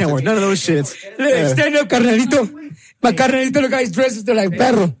you guys can't wear none of those shits. Hey, stand up, carnalito. My carnalito, the guys dresses, they're like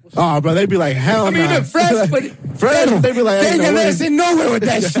perro. Oh, bro, they'd be like hell. I mean, nah. they're fresh, but Fresh, perro. they be like, they hey, ain't no gonna let way. us in nowhere with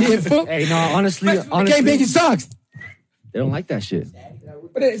that shit, fool. Hey, no, honestly, Can't make your socks. they don't like that shit.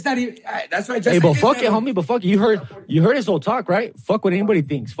 But it's not even. That's why I just. Hey, but fuck it, homie. But fuck it. You heard his whole talk, right? Fuck what anybody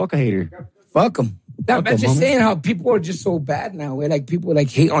thinks. Fuck a hater. Fuck them. I'm them, just homie. saying how people are just so bad now. Where like people like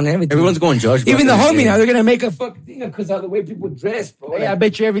hate on everything. Everyone's going judge. bro. Even the homie Yeah. now, they're gonna make a fucking thing because of the way people dress, bro. Hey, I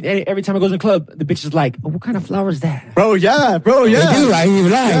bet you every time I goes in the club, the bitch is like, oh, what kind of flower is that? Bro, yeah, bro, yeah. They do, I ain't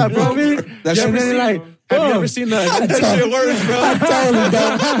even lying. Yeah, bro. That You shit ever really seen- like. Have you ever seen that? That shit works, bro. I'm telling you,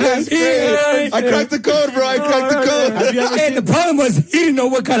 dog. I cracked the code, bro. I cracked the code. Have you ever Hey, seen? the problem was he didn't know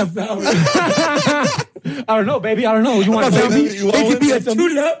what kind of flower. I don't know, baby. I don't know. You want to tell me? It could be a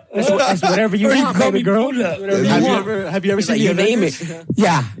tulip. That's whatever you Or you want, call baby me girl. tulip. Whatever you Have you want. ever seen Like, you the name Avengers? it.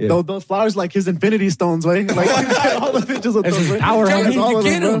 Yeah. Those flowers like his infinity stones, right? Like all the pictures of That's those. his right? power, That's homie. all of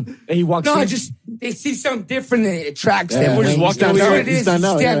You them, get bro. 'em. And he walks No, in. just they see something different and it attracts Yeah, them. we're just He walking stands down out. there, he stands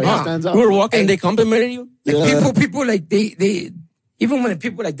out, Stand yeah, he out. stands out. We were walking, they complimented you. Like people like they even when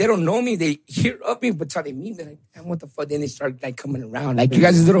people like they don't know me, they hear of me, but till they meet me, they're like, "Man, what the fuck?" Then they start like coming around, like you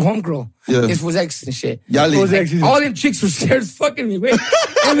guys' little homegirl. Yeah. This was ex and shit. Yali. All them chicks were scared as fucking me. Wait,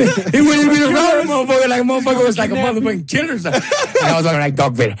 I mean, they wouldn't even around the motherfucker. Like motherfucker was like a motherfucking killer. And I was like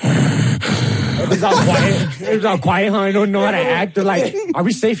Dog Vader. It's all quiet. It's all quiet, huh? I don't know how to act. They're like, are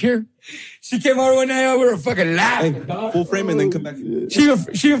we safe here? She came over one night, we were fucking laughing. Dog. Full frame and then come back. She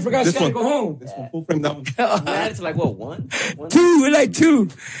even forgot This she had to one. go home. This one, full frame, that one. It's like, what, one? Two, we're like two.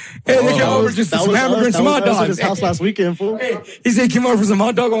 And they came over just for some hamburger and some hot That was at dogs. his house last weekend, fool. He said he came over for some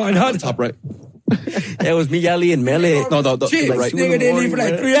hot dog on hot dog. Top right. It was me, Yali, and Mele. No, the Shit, right. nigga didn't leave for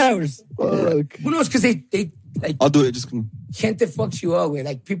like 3 hours. Fuck. Who knows? Because they like I'll do it. Just come. gente fucks you up with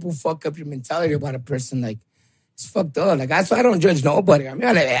like people fuck up your mentality about a person. Like it's fucked up. Like that's why I don't judge nobody. I mean,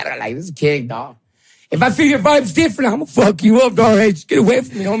 I like this kid, dog. If I feel your vibe's different, I'm gonna fuck you up, dog. Hey, just get away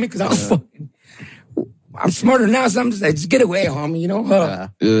from me, homie, because I'm smarter now, so I'm just like, just get away, homie. You know?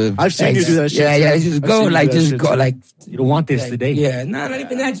 Yeah. I've seen you do that shit. Yeah, too. just I've go, seen you like, do that just shit, go, too. like. You don't want this Like, today. Yeah, no, not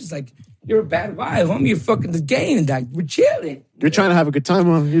even that. Just like you're a bad vibe, homie. You're fucking the game. Like we're chilling. You're trying to have a good time,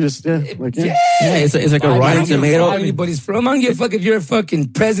 huh? You just, like, yeah. Yeah, it's like a I rotten don't give a fuck tomato. anybody's from. I don't give a fuck if you're a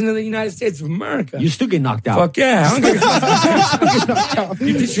fucking president of the United States of America. You still get knocked out. Fuck yeah. I don't give a fuck.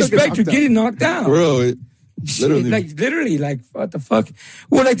 You disrespect, you're getting knocked down. Bro, literally. Literally, like, what the fuck?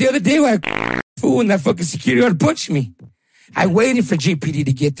 Well, like the other day, when I fool and that fucking security guard punched me. I waited for GPD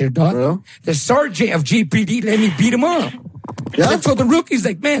to get there, dog. Bro? The sergeant of GPD let me beat him up. Yeah? I told the rookies,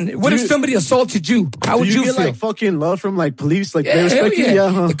 like, man, what if somebody assaulted you? How would Do you you get feel? like fucking love from like police? Like they Yeah, hell respect you? yeah.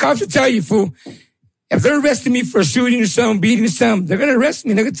 Yeah, huh? The cops will tell you, fool. If they're arresting me for shooting or something, beating or something, they're gonna arrest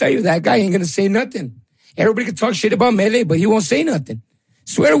me. They're gonna tell you that guy ain't gonna say nothing. Everybody can talk shit about Mele, but he won't say nothing.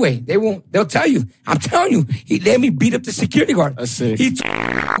 Swear away. They won't. They'll tell you. I'm telling you. He let me beat up the security guard. That's sick. He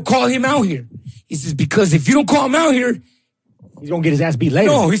call him out here. He says, because if you don't call him out here, He's gonna get his ass beat later.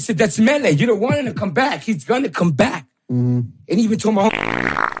 no, he said, that's Mele. You don't want him to come back. He's gonna come back. And he even told my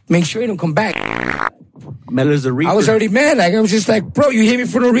make sure he don't come back. Mele's the reaper. I was already mad. Like, I was just like, bro, you hit me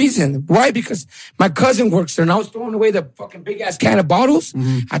for no reason. Why? Because my cousin works there and I was throwing away the fucking big ass can of bottles.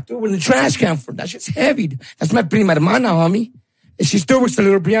 I threw it in the trash can for that's just heavy. That's my prima hermana, homie. And she still works at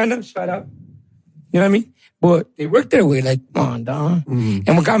Little Brianna. Shout out. You know what I mean? But they work their way, like, come on, dog. And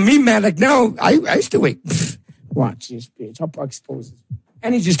what got me mad, like, now, I used to wait. Watch this bitch. I'll expose this.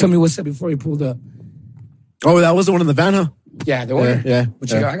 And he just told me what's up before he pulled up. Oh, that was the one in the van, huh? Yeah, the one. Yeah.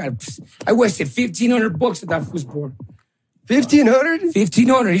 But I wasted $1,500 at that foosball. 1,500?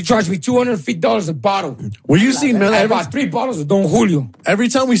 $1,500. He charged me $250 a bottle. Were you seeing Mele I every, bought 3 bottles of Don Julio. every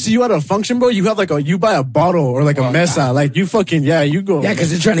time we see you at a function, bro? You have like you buy a bottle or like a mesa, like you fucking you go. Yeah, because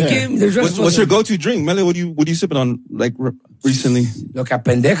they're trying to give me. They're just What's your go-to drink, Mele? What are you sipping on like recently? Lo que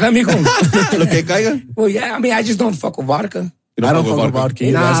pendeja, mijo. Lo que caiga? Well, yeah, I mean, I just don't fuck with vodka. You I don't fuck with vodka.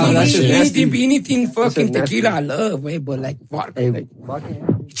 either. Nah, That's anything, nasty. anything fucking nasty. tequila I love, way, but like vodka. Like,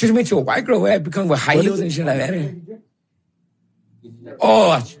 you turn me into a white girl, where I become with high heels and shit like that.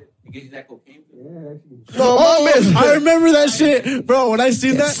 Oh, No, I remember that shit, bro. When I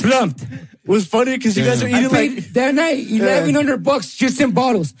seen that, slumped. it was funny because you guys are I eating paid like. that night $1,100 just in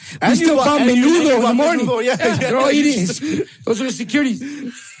bottles. We And you still bought- bought and you menudo in the bought morning. menudo, yeah. They're all eating. Those are the securities.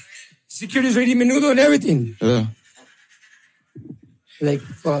 Securities are eating menudo and everything. Yeah. Like,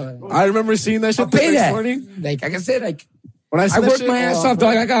 fuck. I remember seeing that I shit the pay next that. morning. Like I said, like When I, I seen that work shit, my ass off,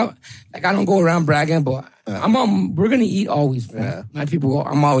 dog. I don't go around bragging, but we're gonna eat always. Yeah. My people,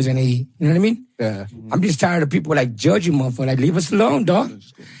 I'm always gonna eat. You know what I mean? Yeah. I'm just tired of people like judging, motherfucker. Like, leave us alone, dog.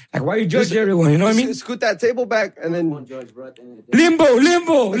 Like, why you judge everyone? You know what I mean? Scoot that table back and then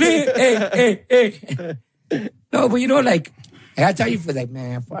Limbo. Hey. No, but you know, like, I tell you for like,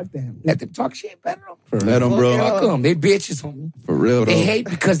 man, fuck them. Let them talk shit, better. Let 'em, bro. Fuck them. They bitches, homie. For real, They though. hate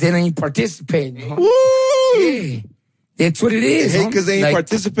because they ain't participating. Homie. Woo! Yeah. That's what it They is. hate because they ain't Like,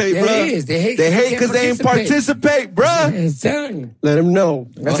 participate, it bro. is. They hate because they ain't participate, bro. I'm telling you. let him know.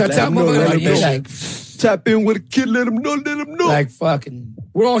 That's how Let him know, motherfuckers let like, him know. like, Tap in with a kid, let him know. like fucking,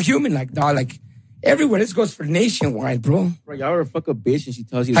 we're all human, like, dog, like, everywhere. This goes for nationwide, bro. Bro, y'all ever fuck a bitch and she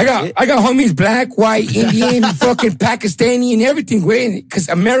tells you I shit? got homies, black, white, Indian, fucking Pakistani, and everything. Because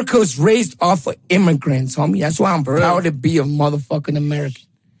America was raised off of immigrants, homie. That's why I'm proud to be a motherfucking American.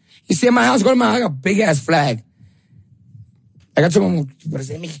 You see, at my house, go to my house, I got a big ass flag. Like I told him, pero es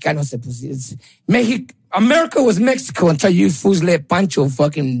mexicano, it's America was Mexico until you fools let Pancho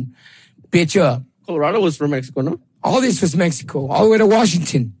fucking bitch up. Colorado was from Mexico, no? All this was Mexico, all the way to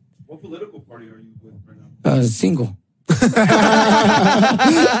Washington. What political party are you with right now? Single.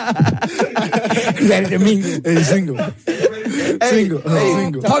 Ready to mingle. Hey, single. Single.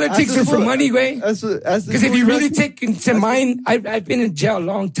 Single. Politics are for money, way. Because Because if you really take into mind, I've been in jail a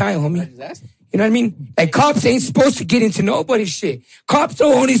long time, homie. You know what I mean? Like, cops ain't supposed to get into nobody's shit. Cops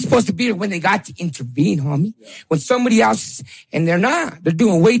are only supposed to be there when they got to intervene, homie. Yeah. When somebody else, and they're not. They're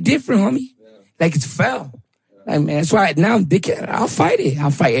doing way different, homie. Yeah. Like, it's foul. Yeah. Like, man, that's why now, I'll fight it.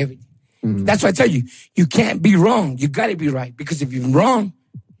 I'll fight everything. Mm-hmm. That's why I tell you, you can't be wrong. You gotta be right. Because if you're wrong,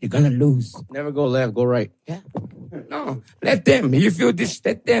 you're gonna lose. Never go left, go right. Yeah. No, let them. If you feel this,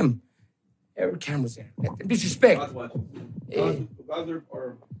 let them. Every camera's there. Let them disrespect. God's watching. Yeah. God's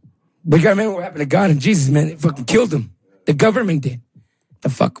are But you gotta remember what happened to God and Jesus, man. They fucking killed him. The government did. The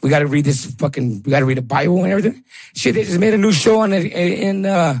fuck? We gotta read this fucking, we gotta read the Bible and everything. Shit, they just made a new show on in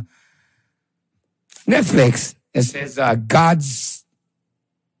Netflix. It says, God's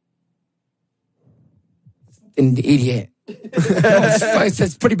an idiot.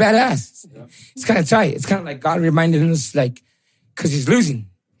 It's pretty badass. It's kind of tight. It's kind of like God reminded us, like, cause he's losing.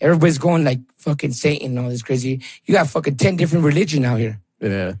 Everybody's going like fucking Satan and all this crazy. You got fucking 10 different religions out here.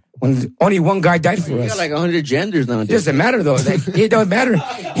 Yeah. When only one guy died for You us. got like 100 genders It nowadays. doesn't matter though. Like, it don't matter.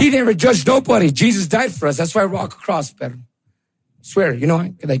 He never judged nobody. Jesus died for us. That's why I walk across better. Swear, you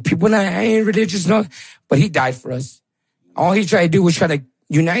know, like people I ain't religious, no, but he died for us. All he tried to do was try to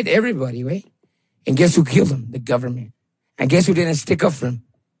unite everybody, right? And guess who killed him? The government. And guess who didn't stick up for him?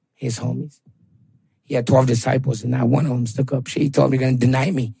 His homies. He had 12 disciples and not one of them stuck up. Shit, he told me you're gonna deny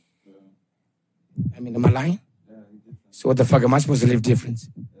me. I mean, am I lying? So what the fuck am I supposed to live difference?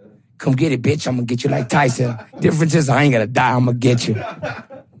 Come get it, bitch. I'm gonna get you like Tyson. Difference is I ain't gonna die. I'm gonna get you.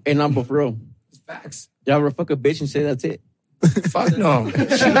 Ain't not but for real. It's facts. Y'all ever fuck a bitch and say that's it? Fuck no. She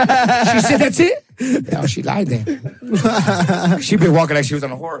said that's it? No, she lied then. She been walking like she was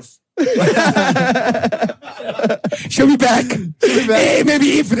on a horse. She'll be back. Hey, maybe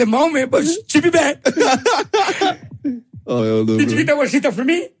eat for the moment, but she'll be back. Oh, yo, Did you get that bolsita for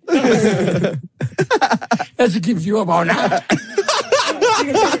me? That should keep you up all night.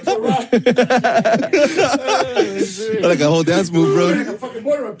 like a whole dance move, bro. Like a fucking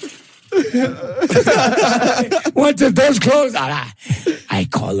water. Once the door's closed, I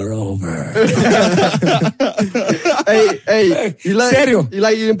call her over. Hey, you like Serio? You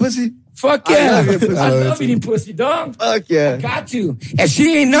like eating pussy? Fuck yeah. I love eating pussy, dog. Fuck yeah. Got to. If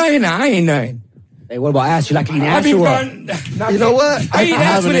she ain't nothing, I ain't nothing. Hey, what about ass? You like eating I ass be or what? fun. You know what? I eat ass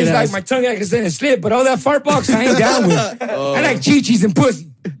haven't when it's ate like ass. my tongue like it's in a slip, but all that fart box I ain't down with. I like chi-chis and pussy.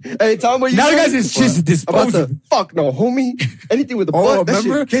 Hey, tell me what you Now the said guys is just about disposable. the fuck no, homie. Anything with the Oh, butt, that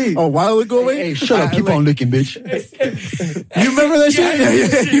remember? shit gay. A while ago, wait. Hey, shut up. Keep on looking, bitch. You remember that shit?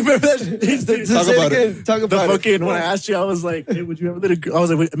 Yeah. You remember that shit? Talk about about it. it. Talk The about it. fucking, when I asked you, I was like, hey, would you ever let a girl, I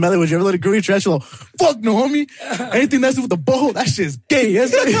was like, Melly, would you ever let a girl eat trash? You're like, fuck no, homie. Anything that's with the butthole, that shit's gay.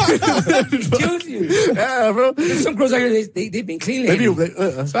 Kills you. Yeah, bro. There's some girls out here, they've been clean lately. Maybe,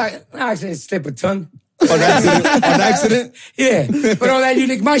 So I accidentally slip a tongue. On accident? Yeah. But all that, you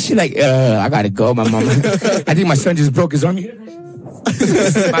lick my shit like, I gotta go, my mama. I think my son just broke his arm.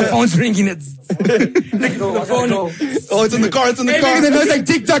 My phone's ringing. It's looking for the phone. Oh, it's in the car. It's in the Hey, car. look at the noise like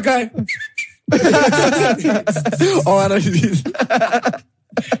TikTok guy. oh, I know.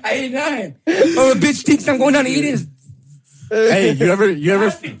 I ain't lying. Oh, a bitch thinks I'm going down to eat it. Hey, you ever,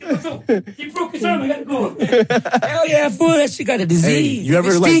 He broke his arm. I gotta go. Hell yeah, fool. That shit got a disease. Hey, you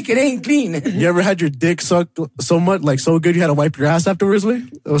ever, It like- stink, it ain't clean. you ever had your dick sucked so much, like so good, you had to wipe your ass afterwards, wait?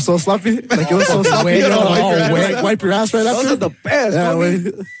 It was so sloppy? Like it was so sloppy, you know, wipe your ass right Those after? are the best, Yeah, homie.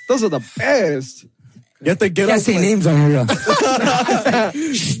 wait. Those are the best. You have to get Can't up. say like- names on here.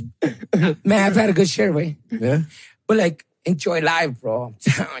 Man, I've had a good share, way. Yeah. But like, enjoy life, bro. I'm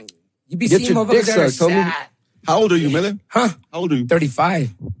telling you. You be Get seeing your motherfuckers dick that are sucked, homie. sad. How old are you, Mele? Huh? How old are you?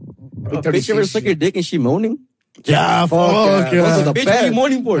 35. A bitch ever suck your dick and she moaning? Yeah, fuck yeah. yeah. Those are the Bitch, what are you best.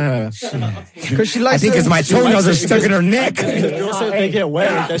 moaning for? Yeah. Because she likes I think it's my toenails are stuck in her neck. Girls say they get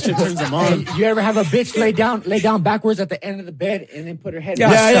wet, like, that shit turns them on. You ever have a bitch lay down backwards at the end of the bed and then put her head? Yeah,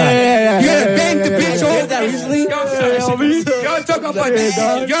 yeah. You gotta bend the bitch over. that recently? Y'all talk about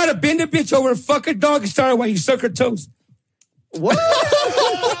that. You gotta bend the bitch over, fuck a dog, and start while you suck her toes. What?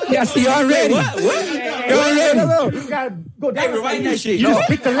 Yeah, see, y'all ready. Y'all ready. You gotta go down. rewind that shit. You just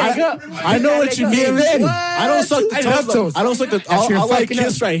pick the leg up. I know what you mean. ready. I don't suck the I toes. love toes. I don't suck the. That's your I'll like fucking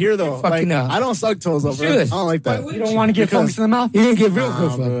kiss up. right here though. Fucking Like, up. I don't suck toes though, bro. I Should. don't like that. You don't want to get fungus in the mouth? You didn't get real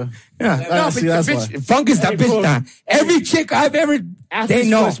good, bro. fuck. Yeah. No, see, but that's the why. bitch, funk is that bitch now. Every chick I've ever, they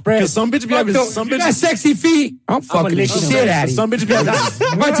know. Because some bitch be having, Fuck some you got bitch, sexy feet. I'm fucking the shit out of you. some bitch be having,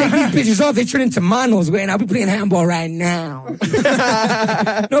 If I take these bitches off, they turn into manos, and I'll be playing handball right now.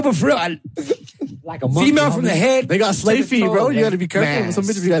 No, but for real, Like a monkey, female from the head. they got slave feet, bro. You gotta be careful. Man. Some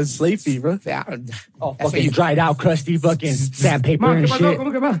bitch be having slave feet, bro. Oh, fucking you dried out, crusty fucking sandpaper and shit.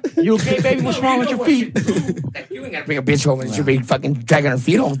 Come on. You okay, baby? What's wrong with your feet? You ain't gotta bring a bitch over and she'll be fucking dragging her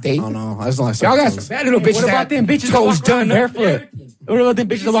feet all day. Oh no, I just don't like Y'all got some some bad little bitches. What about them bitches that toes walk around done barefoot? What about them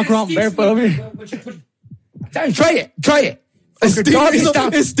bitches that walk around barefoot over here? Try it.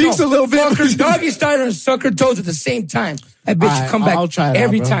 It stinks a little bit. Fuck her doggy style and suck her toes at the same time. That bitch Alright, come back I'll try that,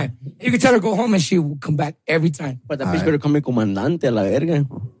 every bro. time. You can tell her go home and she will come back every time. But that bitch better come in comandante a la verga.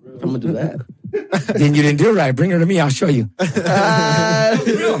 I'm gonna do that. Then you didn't do it right. Bring her to me. I'll show you.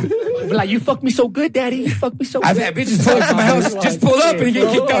 But like, you fucked me so good, daddy. You fucked me so good. I've had bitches pull up to my house, just pull up and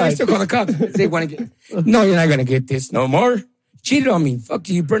get kicked out. They still call the cops. They want to get. No, you're not gonna get this no more. Cheated on me. Fuck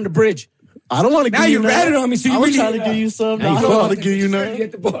you. You burned the bridge. I don't want to Now give you you ratted on me, so you I was really trying to give you some. Now you I don't want to fucked. give you none.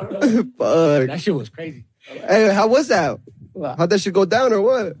 Get the ball. Fuck. That shit was crazy. Hey, how was that? How'd that shit go down or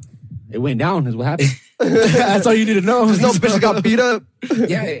what? It went down, is what happened. That's all you need to know. Just no bitches got beat up.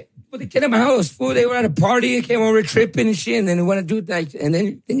 Yeah. Well, they came to my house, fool. They were at a party and came over tripping and shit. And then they want to do like, and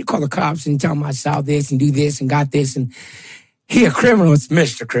then you call the cops and tell them I saw this and do this and got this. And he a criminal. It's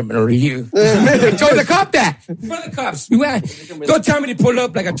Mr. Criminal to you. I told the cop that. In front of the cops. Don't tell me to pull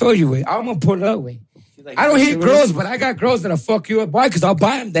up like I told you. Way. I'm going to pull up. Way. I don't hit girls, but I got girls that'll fuck you up. Why? Because I'll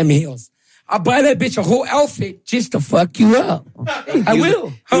buy them heels. I'll buy that bitch a whole outfit just to fuck you up. I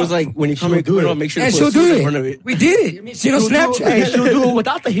will. It was like, when you come in, make sure And to she'll put a suit do in front of it. it. We did it. I mean, she don't Snapchat. Hey, she'll do it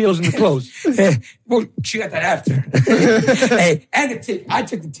without the heels and the clothes. Well, she got that after. Hey, and the ticket. I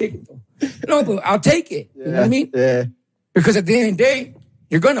took the ticket though. No, but I'll take it. You know what I mean? Yeah. Because at the end of the day,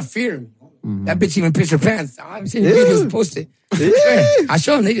 you're gonna fear me. That bitch even pissed her pants. I've seen the videos posted. I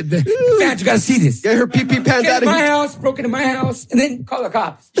show them the fans. You gotta see this. Get her pee-pee pants Get out in of my here. house, broke into my house, and then call the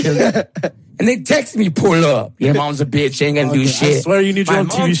cops. And they text me, pull up. Your mom's a bitch. She ain't gonna do shit. I swear you need your My own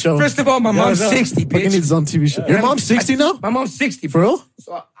mom- TV show. First of all, my mom's 60, Fucking bitch. needs his own TV show. Your mom's 60 now? My mom's 60. For real?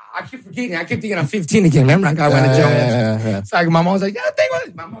 So I keep forgetting. I keep thinking I'm 15 again. Remember, I got one of Jones. Yeah. So my mom was like, yeah,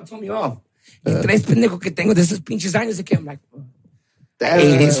 tengo. My mom told me off. Y tres pendejos que tengo de esos pinches años de que I'm like,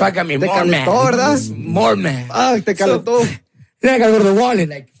 hey, so I got me Te more mad. calentó, ¿verdad? More mad. Fuck, te calentó. Then I gotta go to the wallet,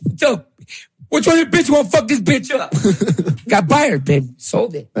 like, what's up? Which one of you bitch want to fuck this bitch up? Got buyer, babe.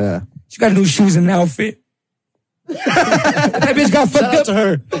 Sold it. Yeah. She got new shoes and an outfit. That bitch got fucked Shout out up. to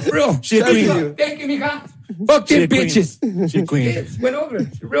her. For real. She a queen. Thank you, mija. Fuck them She a queen. bitches. She a queen. Bitch, went over.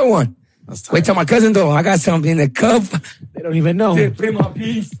 She a real one. That's tight. Wait till my cousin though. I got something in the cup. They don't even know. Prima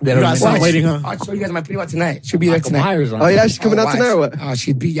piece. They You don't got even something know. waiting, huh? I'll show you guys my prima tonight. She'll be there Michael tonight. Myers on Oh, it. yeah, she's coming out watch. tonight or what? Oh,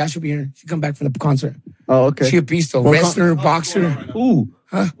 she'll be here. She'll come back from the concert. Oh, okay. She a beast though. Wrestler, boxer. Ooh.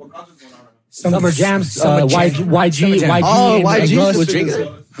 Summer Jams, Summer Jam. YG, Jam. YG. Oh, and YG. Russ. With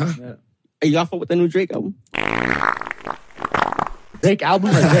Drake? Hey, y'all fuck with the new Drake album? Drake album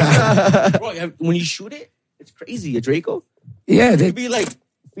or Drake? Bro, when you shoot it, it's crazy. A Draco? Yeah, You they, be like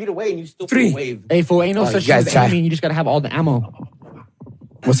feet away and you still Three. feel a wave. Hey, fool, ain't no Oh, such you thing guys as try. aiming. You just gotta have all the ammo.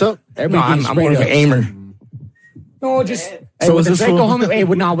 What's up? no, Everybody I'm more of an aimer. No, just Hey, So with is the this Draco fool- homie, hey,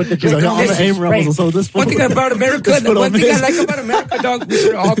 with the He's like, Draco I'm This an is aim rebel, so this one fool- thing about America. Let's put One on thing I this. like about America, dog, we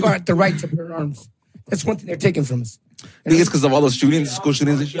should all got the right to bear arms. That's one thing they're taking from us. I think it's because of all those shootings, school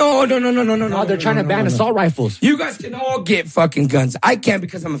shootings and shit. No. No, they're trying to ban assault rifles. You guys can all get fucking guns. I can't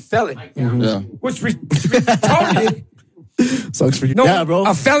because I'm a felon. Yeah. Which retarded. Sucks for you. No, Yeah, bro.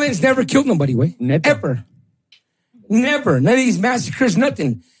 a felon's never killed nobody, way. Never. Ever. Never. None of these massacres,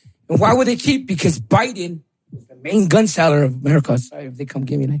 nothing. And why would they keep? Because Biden is the main gun seller of America. Sorry if they come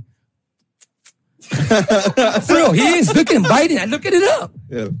give me like. For real, he is. Look at him, Biden. I look at it up.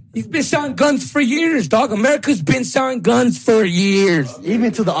 Yeah. He's been selling guns for years, dog. America's been selling guns for years.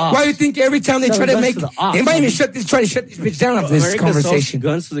 Even to the ops. Why do you think every time they try Selling to guns make, to the ops, they might even man. try to shut this bitch down after this America conversation. sells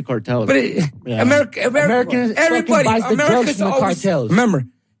guns to the cartels. But Americans, Americans everybody, fucking buys the drugs America's from the always, cartels. remember,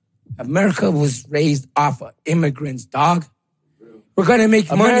 America was raised off of immigrants, dog. We're gonna make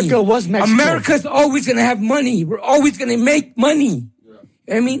money. America was Mexico. America's always gonna have money. We're always gonna make money. You know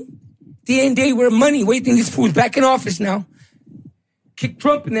what I mean? The end of the day, we're money. What do you think this fool's back in office now? Kick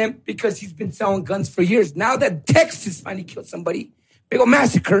Trump in them because he's been selling guns for years. Now that Texas finally killed somebody, big old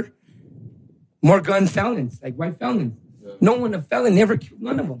massacre, more gun felons, like white felons. No one a felon never killed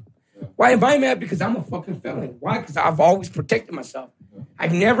none of them. Why am I mad? Because I'm a fucking felon. Why? Because I've always protected myself.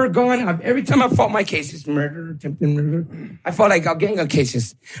 I've never gone, every time I fought my cases, murder, attempted murder, I fought like gang of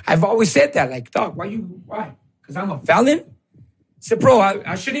cases. I've always said that, like, dog, why? Because I'm a felon? said, bro,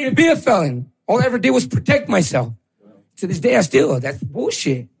 I shouldn't even be a felon. All I ever did was protect myself. To this day, that's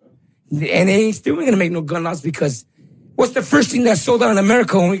bullshit. And they ain't still gonna make no gun laws because what's the first thing that sold out in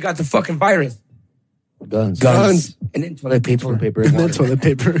America when we got the fucking virus? Guns. And then toilet paper. And then toilet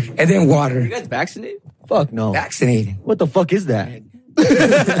paper. And then water. You guys vaccinated? Fuck no. Vaccinated. What the fuck is that?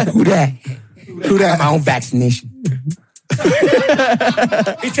 Who that? Who that? My own vaccination.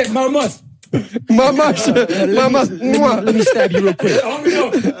 He said, Mama. Mama. Let me stab you real quick.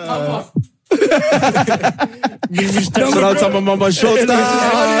 Shout out to my mama Shota.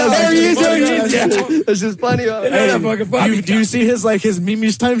 There he is. Yeah. That's just funny. Do you see his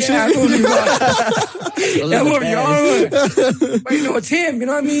memes time shit? Yeah, I told you that movie, all but you know, it's him, you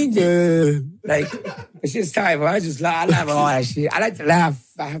know what I mean? Yeah. Like, it's just time, bro. I laugh at all that shit. I like to laugh.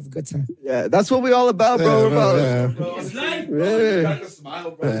 I have a good time. Yeah, that's what we all about, bro. We're about. It's life, Yeah.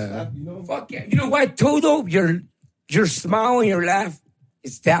 Smile, bro. Fuck yeah. You know what, Todo? Your smile and your laugh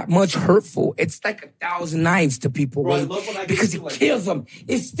is that much hurtful. It's like 1,000 knives to people, Bro, I right? love when I get Because to, it like- kills them.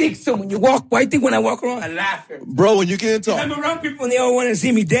 It sticks them when you walk. I think when I walk around, I laugh. Bro, when you get into I'm around people and they all want to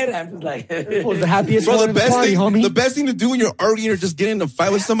see me dead. I'm just like, Was the happiest Bro, one the in the best party, thing, homie. the best thing to do when you're arguing or just getting in a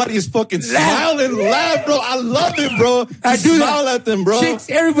fight with somebody is fucking smile and laugh, bro. I love it, bro. I Just do that. smile at them, bro. chicks,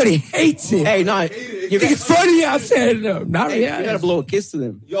 everybody hates it. Hey, no, You think it's funny? I said, no, not you really. gotta blow a kiss to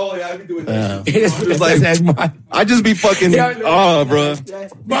them. Yo, yeah, I be doing that. It's like- that's my I just be fucking, Yeah. bro.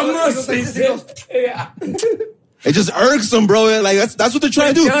 mama says it. Yeah. It just irks them, bro. Like that's what they're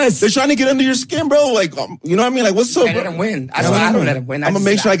trying to do. It does. They're trying to get under your skin, bro. Like, you know what I mean? Like, what's up, I let bro? him win. I don't let him win. I'm gonna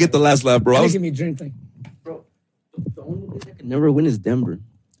make sure I get the last laugh, bro. I was- Give me a drink. Like, The only place I can never win is Denver.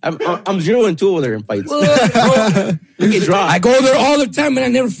 I'm 0-2 over there in fights. you get dropped. I go there all the time and I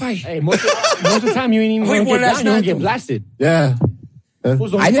never fight. Hey, most of the time you ain't even Wait, gonna one get last down, you night, don't get though. blasted. Yeah.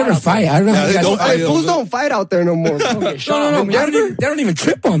 Fools don't I never out there. fight. I don't know. Yeah, how you they guys don't fight. Hey, fools don't fight out there no more. No, they don't even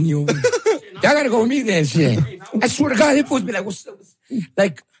trip on you. Y'all gotta go with me then, shit. I swear to God, they supposed to be like, what's up?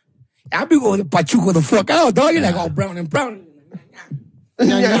 Like, I'll be going to Pachuco the fuck out, dog. You're like, all brown and brown.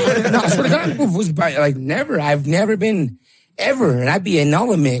 No, I swear to God, was like, never. I've never been, ever. And I'd be in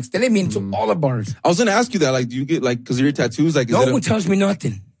all the mix. They let me into all the bars. I was gonna ask you that. Like, do you get like because of your tattoos? Like, is No it one tells me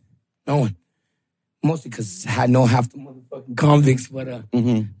nothing. No one. Mostly because I know half the motherfucking convicts, but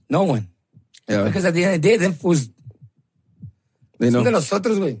no one. yeah, Because at the end of the day, them fools, they son de know.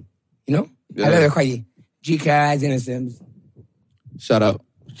 nosotros, güey. You know? Yeah. I let dejo allí. GCADs, NSMs. Shout out.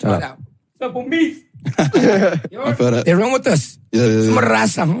 Shout out. What's up, homies? I feel that. They run with us. Yeah, yeah, Some yeah.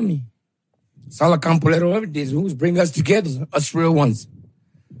 raza, homie. It's all a Campolero every day. Who's bring us together? Us real ones.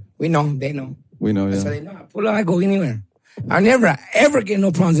 We know. They know. We know. So Yeah. they know. I pull out, I go anywhere. I never, ever get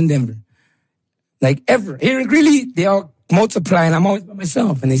no problems in Denver. Like, ever. Here in Greeley, they all multiply, and I'm always by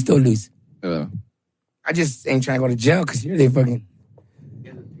myself, and they still lose. Yeah. I just ain't trying to go to jail, because here they fucking...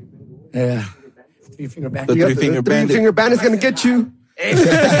 Yeah. 3-finger back. The three-finger bandit. Three-finger bandit's gonna get you.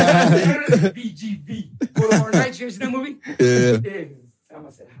 BGB. Photo Horror Nights, you ever seen that movie? Yeah. Yeah.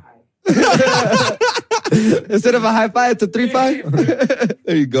 Someone said hi. Instead of a high five, it's a 3-5.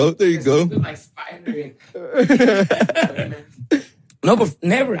 There you go. There you go. Like Spider-Man. No, but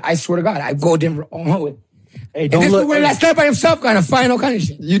never. I swear to God, I go Denver all with. Hey, And don't this look. where I slept by himself, kind of find all kind of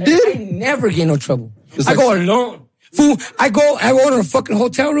shit. You did? I never get no trouble. Just I like- go alone. Fool, I go to a fucking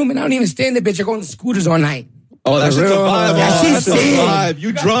hotel room and I don't even stay in the bitch. I go on the scooters all night. Oh, that shit's a vibe. That Oh, shit's that's a sick. vibe.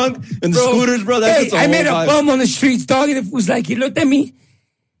 You drunk and the Bro, scooters, bro. That hey, shit's a I whole met a vibe. bum on the streets, dog, and it was like, he looked at me,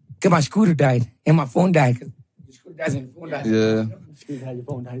 cause my scooter died and my phone died. Cause the scooter dies and the phone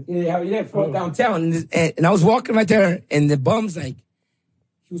dies. Yeah. Yeah, from downtown. And I was walking right there, and the bum's like,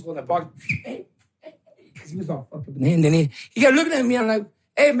 he was holding the box, because he was all fucked up in the hand. And he got looking at me, I'm like,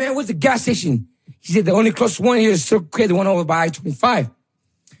 hey, man, what's the gas station? He said, the only closest one here is Circle K, the one over by I-25. I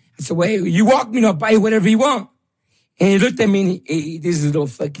said, well, hey, you walk me, and I'll buy you whatever you want. And he looked at me, and this is a little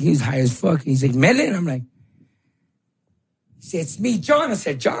fucking, he's high as fuck. And he's like, Mele? And I'm like, he said, it's me, John. I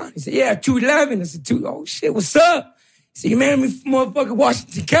said, John? He said, yeah, 211. I said, oh, shit, what's up? He said, you married me from motherfucking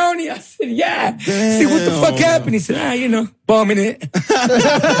Washington County? I said, yeah. He said, what the fuck happened? He said, you know, bumming it.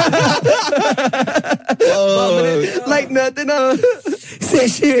 Like nothing. He said,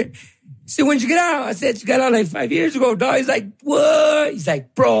 shit. He said, when'd you get out? I said, you got out like 5 years ago, dog. He's like, what? He's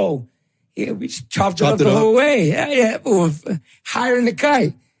like, bro, yeah, we chopped it up Chopped it the up. whole way. Yeah, higher than the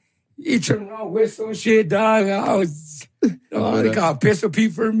kite. He turned around, whistle and shit, dog. I was, they call it Pistol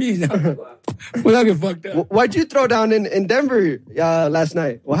Pete for me. Well, I get fucked up. Why'd you throw down in Denver last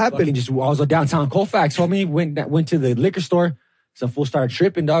night? What Fucking happened? just, I was downtown Colfax, homie. Went to the liquor store. Some fool started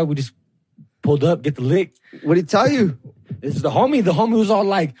tripping, dog. We just pulled up, get the lick. What did he tell you? This is the homie. The homie was all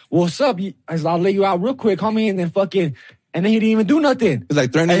like, what's up? I said, I'll let you out real quick, homie. And then fucking And then he didn't even do nothing. It's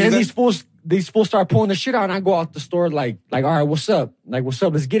like threatening And then you these fools start pulling the shit out, and I go out the store like, all right, what's up? Like, what's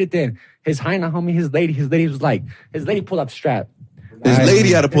up? Let's get it then. His hyena, homie, his lady was like, his lady pulled out the strap. His lady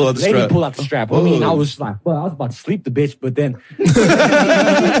had to pull out the Lady strap. pulled out the strap. I mean, I was like, well, I was about to sleep the bitch, but then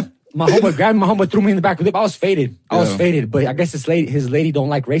my homeboy grabbed me, my homeboy threw me in the back of the lip. I was faded. But I guess his lady don't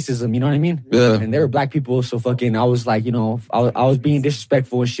like racism, you know what I mean? Yeah. And they were black people, so fucking, I was like, you know, I was being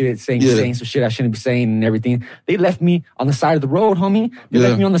disrespectful and shit, saying some shit I shouldn't be saying and everything. They left me on the side of the road, homie. They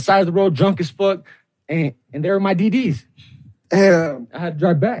left me on the side of the road, drunk as fuck, and they were my DDs. Damn. I had to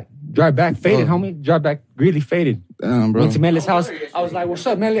drive back, faded, homie. Drive back, really faded. Damn, bro. Went to Mele's house. I was like, what's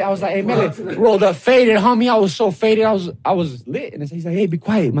up, Mele? I was like, hey, Mele. Rolled up, faded, homie. I was so faded. I was lit. And he's like, hey, be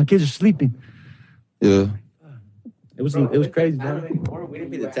quiet. My kids are sleeping. Yeah. It was crazy, man. We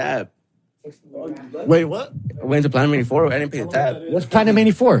didn't pay the tab. Wait, what? I went to Platinum 84. I didn't pay the tab. What's Platinum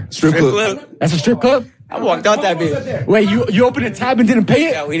 84? Strip club. That's a strip club? I walked out that bitch. Wait, you opened a tab and didn't pay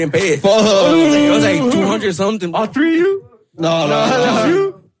it? Yeah, we didn't pay it. Fuck. It was like 200 something. All three of you? No. Just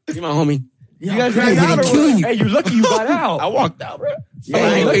you? You my homie. You guys got out or what? Hey, you lucky you got out. I walked out, bro.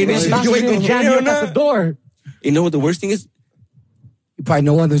 Hey, you didn't jam you up at the door. You know what the worst thing is? You probably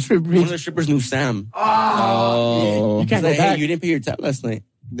know one of the One of strippers. the strippers knew Sam. Oh. You He's can't like, go back. hey, you didn't pay your tab last night.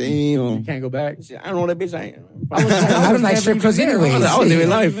 Damn. You can't go back. I don't know what that bitch I I don't like strip clubs anyway. I wasn't even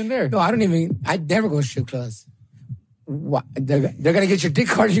live. there. No, I'd never go to strip clubs. What? They're gonna get your dick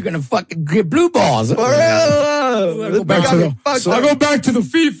hard. You're gonna fucking get blue balls. For real. I go back to the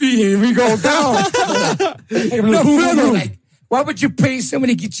Fifi and we go down. No, further, like, why would you pay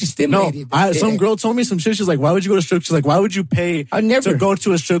somebody to get you No, stimulated? some girl told me some shit. She's like, why would you go to strip? She's like, why would you pay I'd never. to go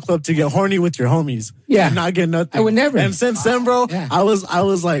to a strip club to get horny with your homies? Yeah. And not get nothing. I would never. And since then, bro, Yeah. I was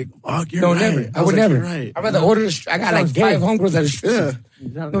like, oh, you're No, right. never. I would was like, never. You're right. I'd rather order. I got like Sounds 5 gay. homegirls at a strip club.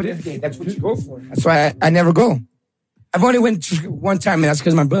 Yeah. No, that's gay. That's what you go for. That's why I never go. I've only went to one time, and that's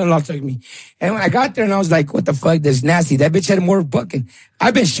because my brother-in-law took me. And when I got there, and I was like, "What the fuck? That's nasty." That bitch had more fucking.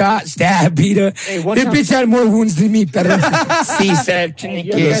 I've been shot, stabbed, beat her. This one time- bitch had more wounds than me. Better. C-section. You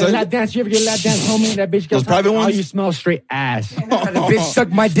ever get a lap dance? You ever get a lap dance, homie? That bitch Those goes, private oh, ones? you smell straight ass. The bitch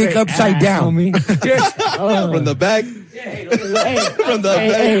sucked my dick upside Ass, down. homie. From the back. From the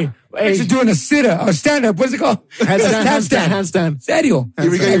back. Hey, Bitch is doing a sit-up or stand-up. What's it called? Handstand. Serio. You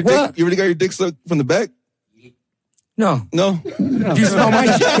really got your Like, what? dick? You really got your dick sucked from the back? No. No. You smell my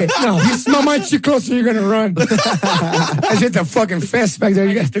shit. No. You smell my shit closer, you're gonna run. That's just a fucking fest back there.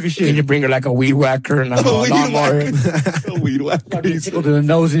 You guys took a shit. Can you bring her like a weed whacker and a lawnmower? Weed whacker. Tickle to the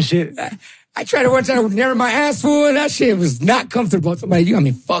nose and shit. I tried it one time with near my ass full, and that shit was not comfortable. Somebody, you got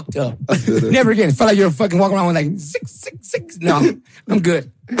me fucked up. Never again. It felt like you were fucking walking around with like 666. No, I'm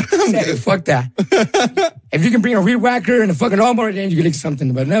good. Fuck that. If you can bring a weed whacker and a fucking lawnmower, then you can lick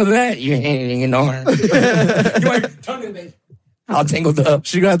something. But none of that, you ain't no her. You want your tongue in it? All tangled up.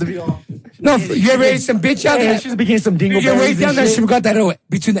 She got to be all. No, you ever ate some bitch out Hey, there? she's became some You dingleberries get way and down there, shit. she got that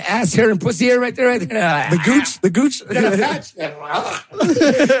between the ass hair and pussy hair right there. The gooch. Got a patch.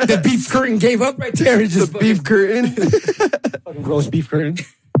 The beef curtain gave up right there. It's just Beef curtain. Roast beef curtain.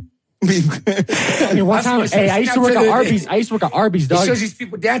 Beef. I mean, one time, hey, I used to work at Arby's. I used to work at Arby's, It dog. shows these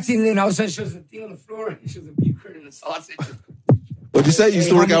people dancing, and then all of a sudden it shows the thing on the floor. It shows the beef curtain and the sausage. What'd you say? You used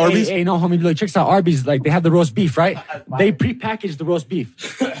to work at Arby's? Hey, no, homie, look, checks out Arby's. Like, they have the roast beef, right? They pre-package the roast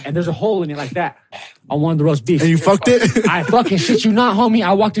beef. And there's a hole in it like that on one of the roast beefs. And you fucked it? I fucking shit you not, homie.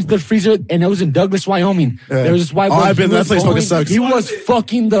 I walked into the freezer, and it was in Douglas, Wyoming. There was this white boy. I've been he that was place. Fucking going- sucks. He was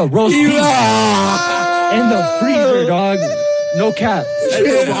fucking the roast beef in the freezer, dog. No cap.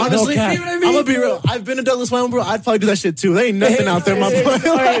 Honestly, no cap. I'm gonna be real. I've been to Douglas Wyoming, bro. I'd probably do that shit too. There ain't nothing out there, my boy.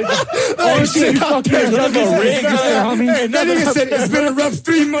 Oh, shit, you fucking Douglas rigs there, homie. That nigga said it's been a rough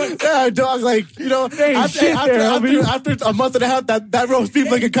 3 months. Yeah, dog. Like, you know, shit there, homie. after a month and a half, that roast beef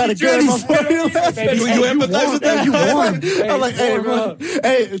looking kind of good. My boy. You empathize with that? You won. I'm like, hey, bro.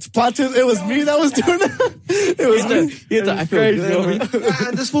 Hey, it's plot twist. It was me that was doing that. It was me. I feel good.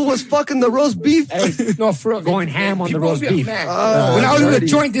 Man, this fool was fucking the roast beef. No, for real. Going ham on the roast beef. When I was in the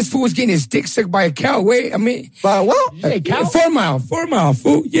joint, this fool was getting his dick sucked by a cow. Wait, I mean, By what? hey, cow? 4 mile,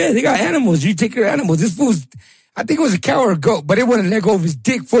 fool. Yeah, they got animals. You take care of animals. This fool's, I think it was a cow or a goat, but it wouldn't let go of his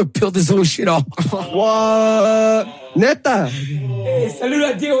dick before it peeled this whole shit off. What? Neta. Hey,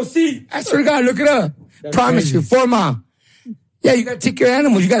 salud a DOC. I swear to God, look it up. Promise you, 4 mile. Yeah, you gotta take care of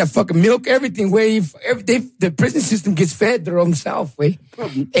animals. You gotta fucking milk everything. The prison system gets fed their own self.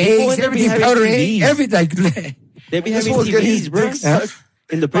 Eggs, everything, powder, everything. They be This having fool's getting his TVs, bro. dick sucked.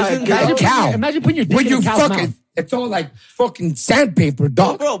 In the prison. Imagine cow. Imagine putting your dick When in you a cow's fucking, mouth. it's all like fucking sandpaper,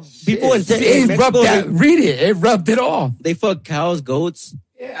 dog. Bro, people in It rubbed Mexico, that. Read it. It rubbed it off. they fuck cows, goats.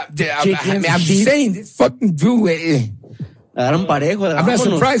 I'm just saying, this fucking dude. Agarran parejo. I'm not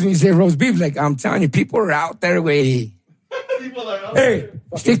surprised when you say roast beef. Like, I'm telling you, people are out there with. Hey,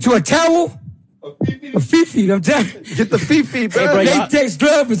 stick to a towel. A fifi, I'm telling you. Get the fifi, bro. Latex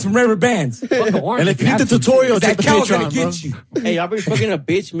glove with some rubber bands. And if you need the tutorial, check That the cow's Patreon, gonna bro. get you. Hey, y'all be fucking a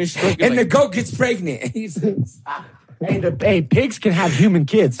bitch, misstroking. And the goat gets pregnant. Hey, pigs can have human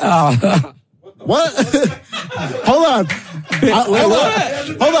kids. What? Hold on.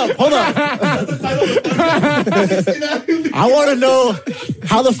 Hold on. I want to know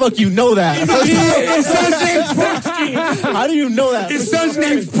how the fuck you know that. His son's name's Porkskin. How do you know that? His son's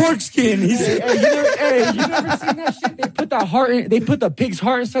name's Porkskin. You never seen that shit? They put the pig's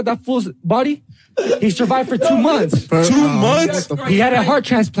heart inside that fool's body. He survived for 2 months. 2 months? He had a heart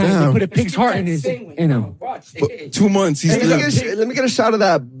transplant. Damn. They put a pig's heart in him. 2 months. He's Hey, let me get a shot of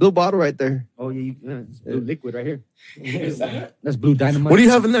that blue bottle right there. Oh yeah, it's blue liquid right here. That's blue dynamite. What do you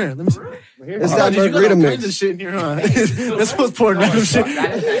have in there? Let me see. It's that margarita mix. This shit in here, huh? This was pouring random shit.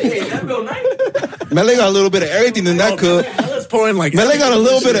 Mele got a little bit of everything in that cup. Let's pour in like Mele got a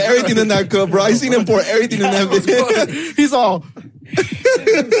little bit of everything in that cup, bro. I seen him pour everything in that bitch. He's all.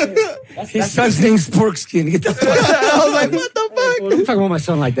 His son's name's Porkskin. Get the fuck out. I was like, what the fuck? Don't talk about my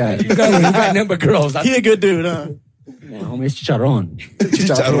son like that. You got number girls. He a good dude, huh? Man, homie, it's chicharron.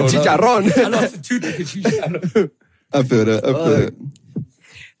 Chicharrón. I lost a tooth because you shot. I feel that.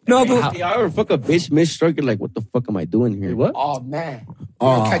 No, but Y'all ever fuck a bitch misstroking? Like, what the fuck am I doing here? What? oh man, you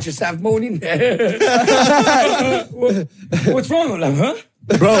gonna catch yourself moaning. What's wrong with them, huh?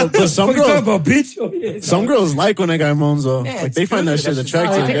 Bro, but some What you talking girls, about, bitch? Oh, yeah. some girls like when a guy moans though. Yeah, Like they find that shit They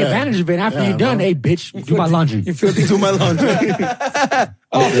attractive. take Yeah. advantage of it after you're done. bro. Hey, bitch, do my laundry. You feel Do my laundry.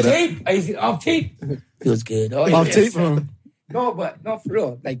 off tape? Is it off tape? Feels good. Oh, Off yes. tape, bro. No, but not for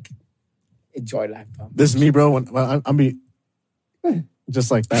real. Like, enjoy life, bro. This is me, bro. When I'm be just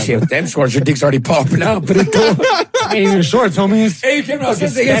like that. Shit, with them shorts, your dick's already popping out. But it go. Ain't even shorts, homies. Hey, you came out.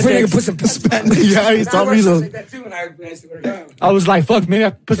 They put some spandex. Yeah, he told me though. Like that too when I swear to God. I was like, fuck, maybe I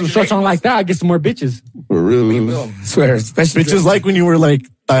put some shorts on like that. I get some more bitches. For real. Swear, especially Bitches like when you were like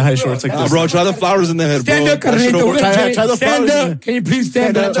thigh-high shorts like Nah, this. bro, try the flowers in the head, bro. Stand up, That shit Carlito. don't work. Try the Stand flowers. up. Can you please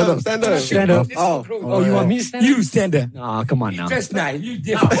stand up? Stand up. Stand up. Oh, You want me to stand up? You stand up. Nah, come on now. Just not. You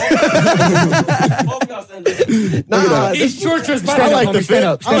different. nah, His shorts are Stand up, like homie, the stand fit.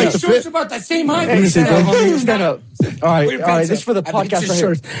 up. I like His the shorts fit. are about the same height. Hey, stand up, homie. Stand up. All right, this is for the I think podcast it's right your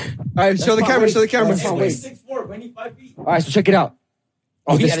here. shorts. all right, show the camera. Show the camera. All right, so check it out.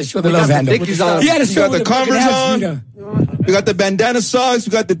 Oh, he had to show the love handle. Dickies on. He had to You show got the Converse on. We got the bandana socks.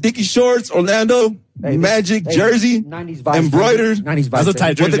 We got the Dickie shorts. Orlando. Magic jersey. 90s vibes. Embroidered. 90s vibes. That's a tight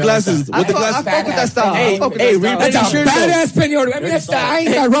With jersey. the glasses. I With the fuck glasses. with that style. Hey, I fuck with hey, that style. That's a Shirt, though. badass penny. I mean, that's the, I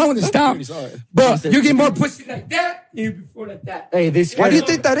ain't got wrong with the style. But you get more pussy like that than you before like that. Hey, this. Why do you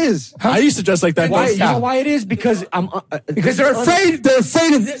think that is? I used to dress like that. Why? though. You know why it is? Because I'm. Because they're afraid. They're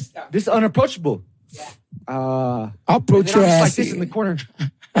afraid of this stuff. This is unapproachable. I'll approach Then your I'm just ass. like this in the corner.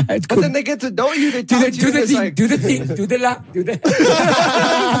 It's But cool. then they get to know you. They Do talk the to you. thing. It's like, Do the thing. Do the la. Do the.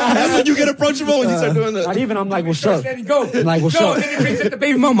 That's when you get approachable when you start doing Not that. even. I'm like, what's up? Let it go. Like, what's no, up? then he brings up the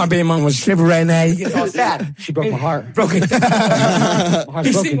baby mom. My baby mom was stripping right now. He gets all sad. She broke my heart. Broke it. My heart's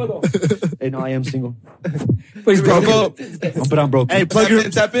He's broken. single though. Hey, no, I am single. But he's Broke broken. up. But I'm broken. Hey, plug your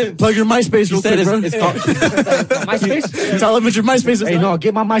Tap in. plug your MySpace real quick, bro. It's called, MySpace? Tell them it's your MySpace. Hey, no,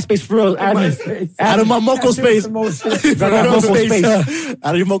 get my MySpace for real. Add me. Out of my Moco space. Out of my Moco Moco space. space.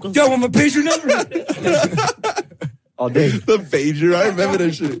 Out of your Moco. Yo, want my page your number? All day. The pager. I remember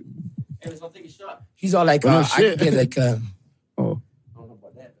that shit. He's all like, I shit. can get like, Oh.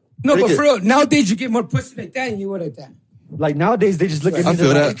 no, but for real, nowadays you get more pussy like that than you would like that. Like nowadays, they just look at I me.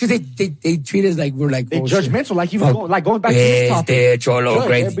 feel they're that. like- Because they treat us like we're like They bullshit. judgmental. Like even going back to this topic. Este cholo Judge,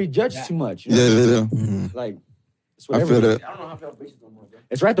 crazy. everybody judges too much. You Yeah, know? yeah, yeah. Like, it's I whatever. feel that.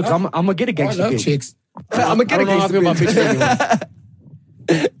 It's right though. 'Cause I'm gonna get a I gangster love bitch. chicks. I'm gonna get a I don't know how I feel about gangster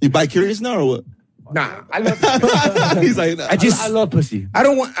bitches. You bi curious now or what? Nah, I love He's like, nah. I I love pussy. I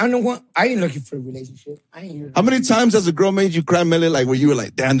ain't looking for a relationship. I ain't here. How many times has a girl made you cry, Mele? Like where you were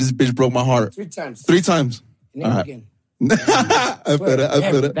like, damn, this bitch broke my heart. 3 times. 3 times. Never Alright. again. I feel that.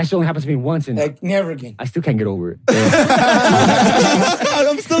 I feel that. That shit only happens to me once, and Like, never again. I still can't get over it. I'm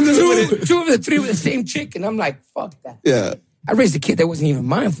still dealing with it. Two of the 3 with the same chick, and I'm like, fuck that. Yeah. I raised a kid that wasn't even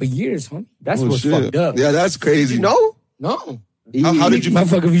mine for years, homie. That's Oh, what's shit. fucked up. Yeah, that's crazy. You know? No. How did you?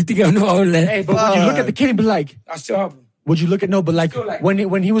 Motherfucker, if you think I know all that. Hey, but would you look at the kid and be like, I still have him. would you look at no? But like Still like-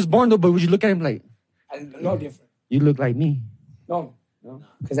 when he was born though, but would you look at him like, No different. you look like me? No.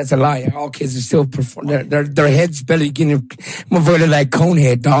 Because that's a lie. All kids are still perform. Their heads barely getting motherfucker like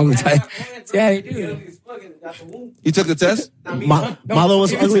Conehead, dog. It's like, yeah, they do. You took the test? Malo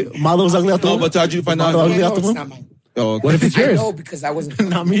was ugly. Malo was ugly out the No, womb. but how'd you find out? Malo I ugly know out the it's womb. not mine. Oh, okay. What if it's I yours? know because I wasn't.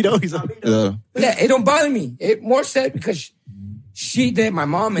 Not me though. He's Yeah. Yeah, it don't bother me. It more said because she did, my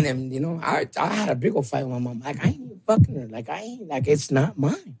mom and them, you know. I had a big old fight with my mom. Like, I ain't even fucking her. Like, it's not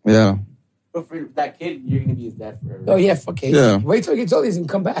mine. Yeah. But for that kid, you're gonna be his dad forever. Oh, yeah, fuck it. Yeah. Wait till he gets all these and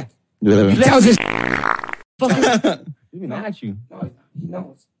come back. Yeah. He tells his He's mad at you. No, he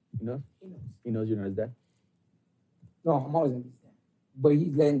knows. You know? He knows you're not his dad. No, I'm always gonna be that. But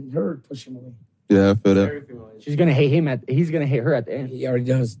he's letting her push him away. Yeah, I feel that. She's gonna hate him he's gonna hate her at the end. He already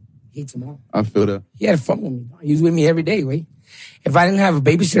does. He hates them all. I feel that. He had fun with me. He was with me every day, wait. If I didn't have a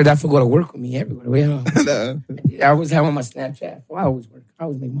babysitter, that would go to work with me everywhere. I always have on my Snapchat. Well, I always work. I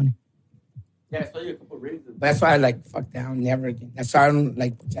always make money. Yeah, I saw you a couple rings. But that's why I like, fuck down, never again. That's why I don't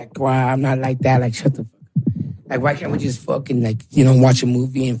like, why I'm not like that. Like, shut the fuck up. Like, why can't we just fucking, like, you know, watch a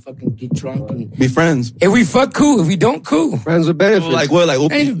movie and fucking get drunk? And Be friends. if we fuck, cool. If we don't, cool. Friends with benefits. Like what? Like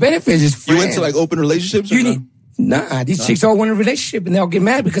Ain't even open, benefits, just you friends. went to like open relationships? Or You no? need, nah, these chicks all want a relationship and they'll get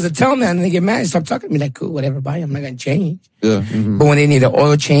mad because I tell them that and they get mad and stop talking to me like, cool, whatever, bye. I'm not going to change. Yeah. But when they need an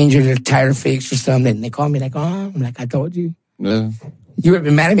oil change or their tire fix or something, they call me like, oh, I'm like, I told you. Yeah. You would have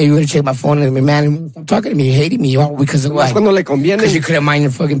been mad at me. You would have checked my phone and been mad at me. Stop talking to me. You hated me all because of Más what? cuando le conviene. Because you couldn't mind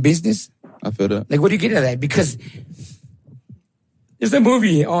your fucking business. I feel that. Like, what do you get out of that? Because there's a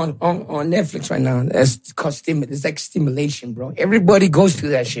movie on Netflix right now that's called it's like stimulation, bro. Everybody goes through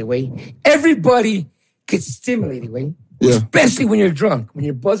that shit, way. Everybody gets stimulated, way. Yeah. Especially when you're drunk. When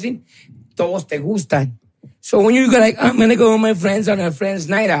you're buzzing, todos te gustan. So when you go like, I'm gonna go with my friends on a friend's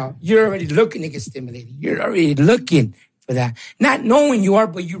night out, you're already looking to get stimulated. You're already looking for that. Not knowing you are,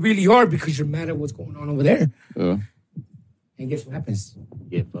 but you really are because you're mad at what's going on over there. Yeah. And guess what happens?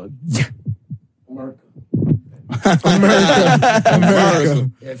 Get fucked. Yeah.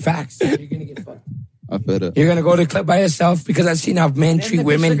 America. Yeah, facts. You're gonna get fucked. I feel that. You're gonna go to the club by yourself because I've seen how men treat the bitch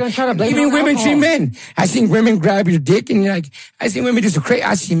women. are gonna try to blame Even it on women alcohol. treat men. I seen women grab your dick and you're like, I seen women do some crazy.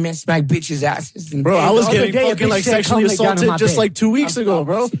 I seen men smack bitches' asses. And Bro, I was the other getting day, a fucking bitch like said, sexually "Come lay down in assaulted my just bed." like 2 weeks ago,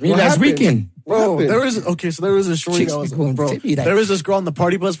 bro. last weekend. Bro, there was a story Chicks that was be going bro. tippy like- There was this girl on the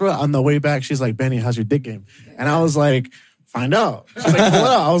party bus, bro. On the way back, she's like, "Benny, how's your dick game?" And I was like, "Find out." She's like,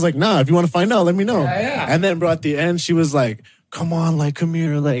 "What?" I was like, "Nah, if you want to find out, let me know." Yeah. And then, bro, at the end, she was like, "Come on, like, come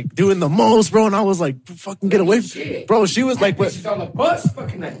here, like, doing the most, bro." And I was like, "Fucking get away from me, bro." She was like, "What?" She's on the bus,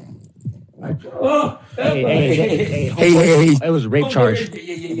 fucking like, oh, Hey, hey. It was a rape charge.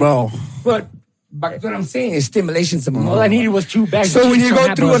 Bro, But what I'm saying is stimulation's a All I needed was 2 bags. So of when you chips go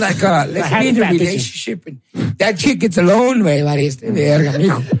on through that like bus. let's I be in had a fat bitches. relationship and that chick gets alone, man. Like, verga,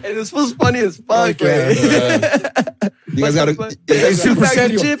 mijo. And this was funny as fuck, man. You guys gotta. It's super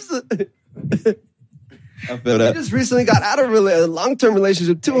Bag of serio. chips. I feel I that. just recently got out of a long-term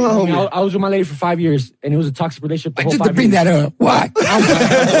relationship too, I, mean, homie. I was with my lady for 5 years, and it was a toxic relationship. The Like, whole just to 5 bring years. that up. Why?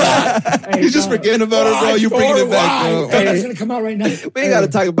 Hey, You just forgetting about it, bro. You bringing it back, bro. That's gonna come out right now. We ain't got to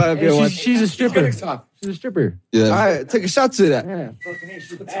talk about it if you don't Hey, want. she's a stripper. Critics talk. She's a stripper. Yeah. All right, take a shot to that. Yeah.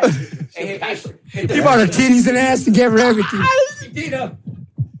 He brought her titties and ass and gave her everything.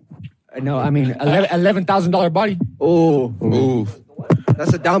 No, I mean $11,000 body, Oh, Ooh.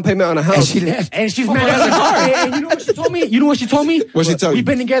 that's a down payment on a And house. she left. and she's mad at the car. And you know what she told me? You know what she told me? What'd she tell you? We've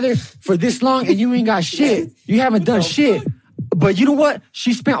been together for this long, and you ain't got shit. You haven't done shit. But you know what?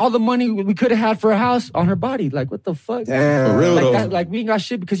 She spent all the money we could have had for a house on her body. Like, what the fuck? Damn. For real, Like though. that, like we ain't got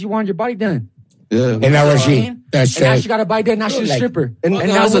shit because you wanted your body done. Yeah. And now where's she? That's And now trash. she got a body done. Now she's a Like- stripper. And now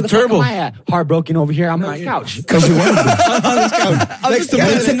that's where a the fuck turbo. am I at? Heartbroken over here. I'm on the couch. Because you want to Next to be.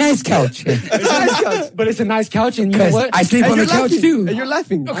 It's a me. nice couch. But it's a nice couch, and you know Because what? I sleep on the you're couch laughing. too. And you're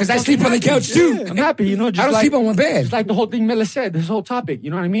laughing. Because I sleep on the couch too. I'm happy, you know. Just I don't like, sleep on my bed. It's like the whole thing Mela said. This whole topic, you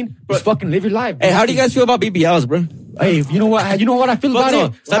know what I mean? Just fucking live your life. Hey, how do you guys feel about BBLs, bro? Hey, you know what? You know what I feel Fuck about no.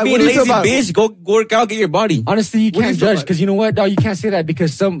 it. Stop What being do you feel lazy, about- bitch. Go work out, get your body. Honestly, you do you can't feel judge about- because you know what, dog? You can't say that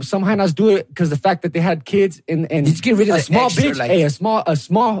because some hyenas do it because the fact that they had kids and Just get rid of a the small extra, bitch. like- Hey, a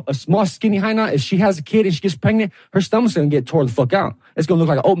small skinny hyena. If she has a kid and she gets pregnant, her stomach's gonna get tore the fuck out. It's gonna look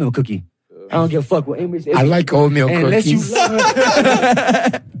like an oatmeal cookie. I don't give a fuck what anybody's. I like oatmeal unless you cookies. love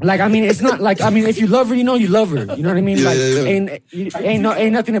her. Like, I mean, it's not like, I mean, if you love her, you know you love her. You know what I mean? Yeah, Like, yeah,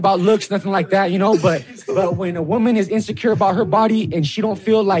 ain't nothing about looks, nothing like that, you know? But when a woman is insecure about her body and she don't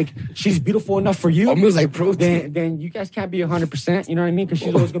feel like she's beautiful enough for you, Oatmeal's like protein. then you guys can't be 100%, you know what I mean? Because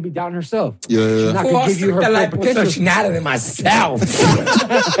she's always gonna be down herself. Yeah, yeah. She's not Oh, gonna I give you her suck full that potential. She's not than myself.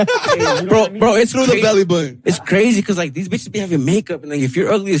 Bro, it's Through the belly button. It's crazy because like these bitches be having makeup and like if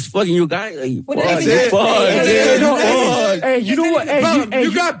you're ugly as fuck and you a guy, like What fuck, is it? fuck, Hey, dude, no, fuck. hey, you know what? Hey, Bro,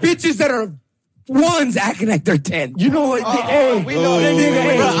 you got bitches that are ones acting like they're 10. You know what? Hey, we know that nigga.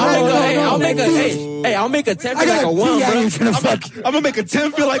 Hey, Bro, no, I'll make a I'll make a 10 feel like a 1, bro. I'm gonna make a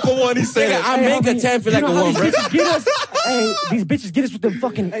 10 feel like a 1. He said. I'll make a 10 feel like a 1, bro. These bitches get us with them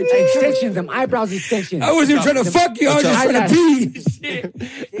fucking extensions, them eyebrows extensions. I wasn't trying to fuck you. I was just trying to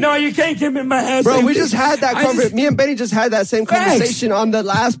pee. No, you can't get me in my house. Bro, we just had that conversation. Me and Benny just had that same conversation on the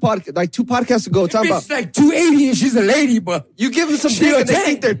last podcast, like 2 podcasts ago. Talking about like 280 and she's a lady, but you give them some dick and they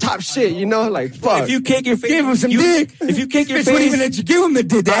think they're top shit. You know, like fuck. If you kick your face, give them some dick. If you kick your bitch face, wouldn't even let you give him the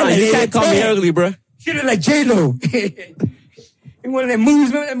dick. you can't call me ugly, bro. She look like J-Lo. One of them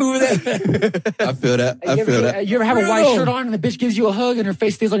moves, remember that move that? I feel that. I feel that. You ever have a white shirt on and the bitch gives you a hug and her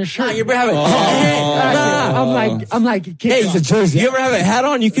face stays on your shirt? You ever have a I'm like, hey, it's a jersey. You ever have a hat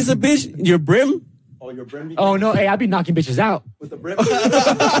on? You kiss a bitch, your brim? Oh no, hey, I be knocking bitches out. With the brim.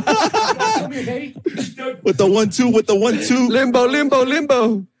 With the 1-2, with the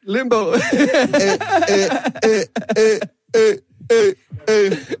 1-2. Limbo.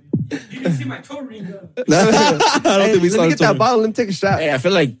 You didn't see my toe ring up. I don't think we saw Let me it. get that bottle. Let me take a shot. Hey, I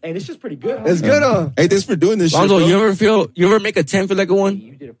feel like, Hey, this is pretty good. It's good, Hey, thanks for doing this shit, Lonzo, bro. you ever make a 10 feel like a 1?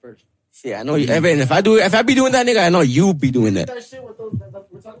 You did it first. Yeah, I know you. And if I be doing that, nigga, I know you be doing that. That shit with those that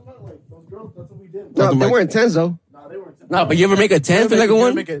we're talking about, like those girls. That's what we did. No, they weren't 10s though. Nah, they weren't. No, but you ever make a 10 feel like a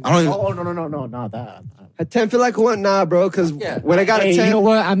 1? I don't Oh no, not that. A 10 feel like a 1? Nah, bro. Because when I got a 10, Hey, you know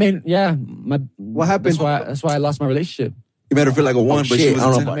what? I mean, yeah. what happened? That's why I lost my relationship. You made her feel like a 1, but she shit, was I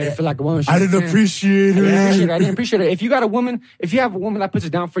don't a know 10. about I feel like a woman. I didn't appreciate it. I didn't appreciate it. If you got a woman, if you have a woman that puts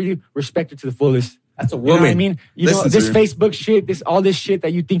it down for you, respect her to the fullest. That's a You know woman. what I mean? You know, Listen to this her. Facebook shit, all this shit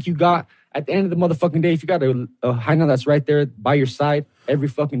that you think you got, at the end of the motherfucking day, if you got a hyena that's right there by your side every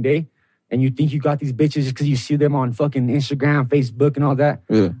fucking day, and you think you got these bitches just because you see them on fucking Instagram, Facebook, and all that,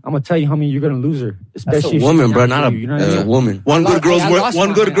 Yeah. I'm gonna tell you, homie, you're gonna lose her. That's Especially a if woman, she's bro. down Not for a, you, you know what I that's mean? a woman. One good girl's I worth lost one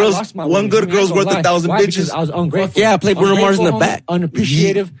my good man. girl's I lost my one woman. good I ain't girl's gonna worth lie. 1,000 Why? Because bitches. I was ungrateful. Yeah, I played Bruno Mars in the Ungrateful, back. homie,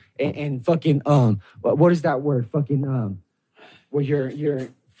 unappreciative, and fucking what is that word? Fucking where you're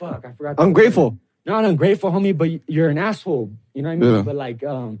fuck, I forgot. Ungrateful. Not ungrateful, homie, but you're an asshole. You know what I mean? Yeah. But like,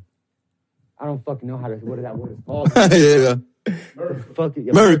 I don't fucking know what that word is called. Yeah. Fuck it.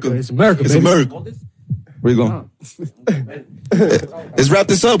 America. It's America, It's baby. America. Where you going? Let's wrap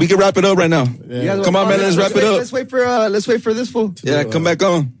this up. We can wrap it up right now. Come on, man. Let's wrap it up. Let's wait for this fool. Yeah, come back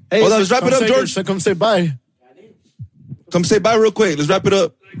on. Hey, Hold on. Let's wrap it up, George. Come say bye. Come say bye real quick. Let's wrap it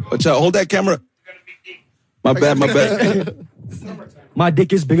up. Watch out. Hold that camera. My bad. My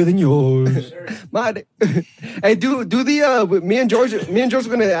dick is bigger than yours. Hey, do the me and George are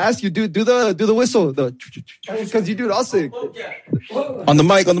gonna ask you do the whistle because you do it all sick. On the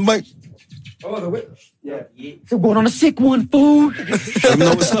mic. Oh, the whip. So going on a sick one, fool. Let me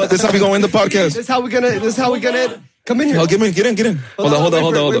know what's up. This is how we gonna end the podcast. This is how we gonna come in here. Oh, get in. Hold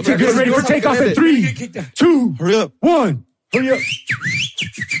on. Get ready for takeoff at 3, 2, Hurry up. 1. Hurry up.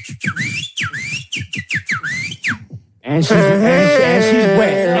 And she's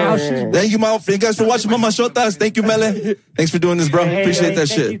wet. Now she's wet. Thank you, thank you guys for watching Mama Shotas. Thank you, Mele. Thanks for doing this, bro. Appreciate that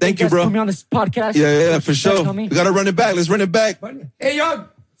shit. Thank you, bro. Put me on this podcast. Yeah, for sure. We gotta run it back. Let's run it back. Hey, y'all,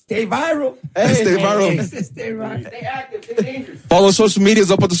 stay viral. Stay viral. Stay viral. Stay active. Stay dangerous. Follow social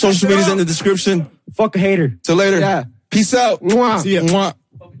medias. I'll put the social medias in the description. Fuck a hater. Till later. Yeah. Peace out. Mwah. See ya. Mwah.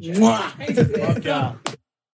 Mwah. Fuck yeah.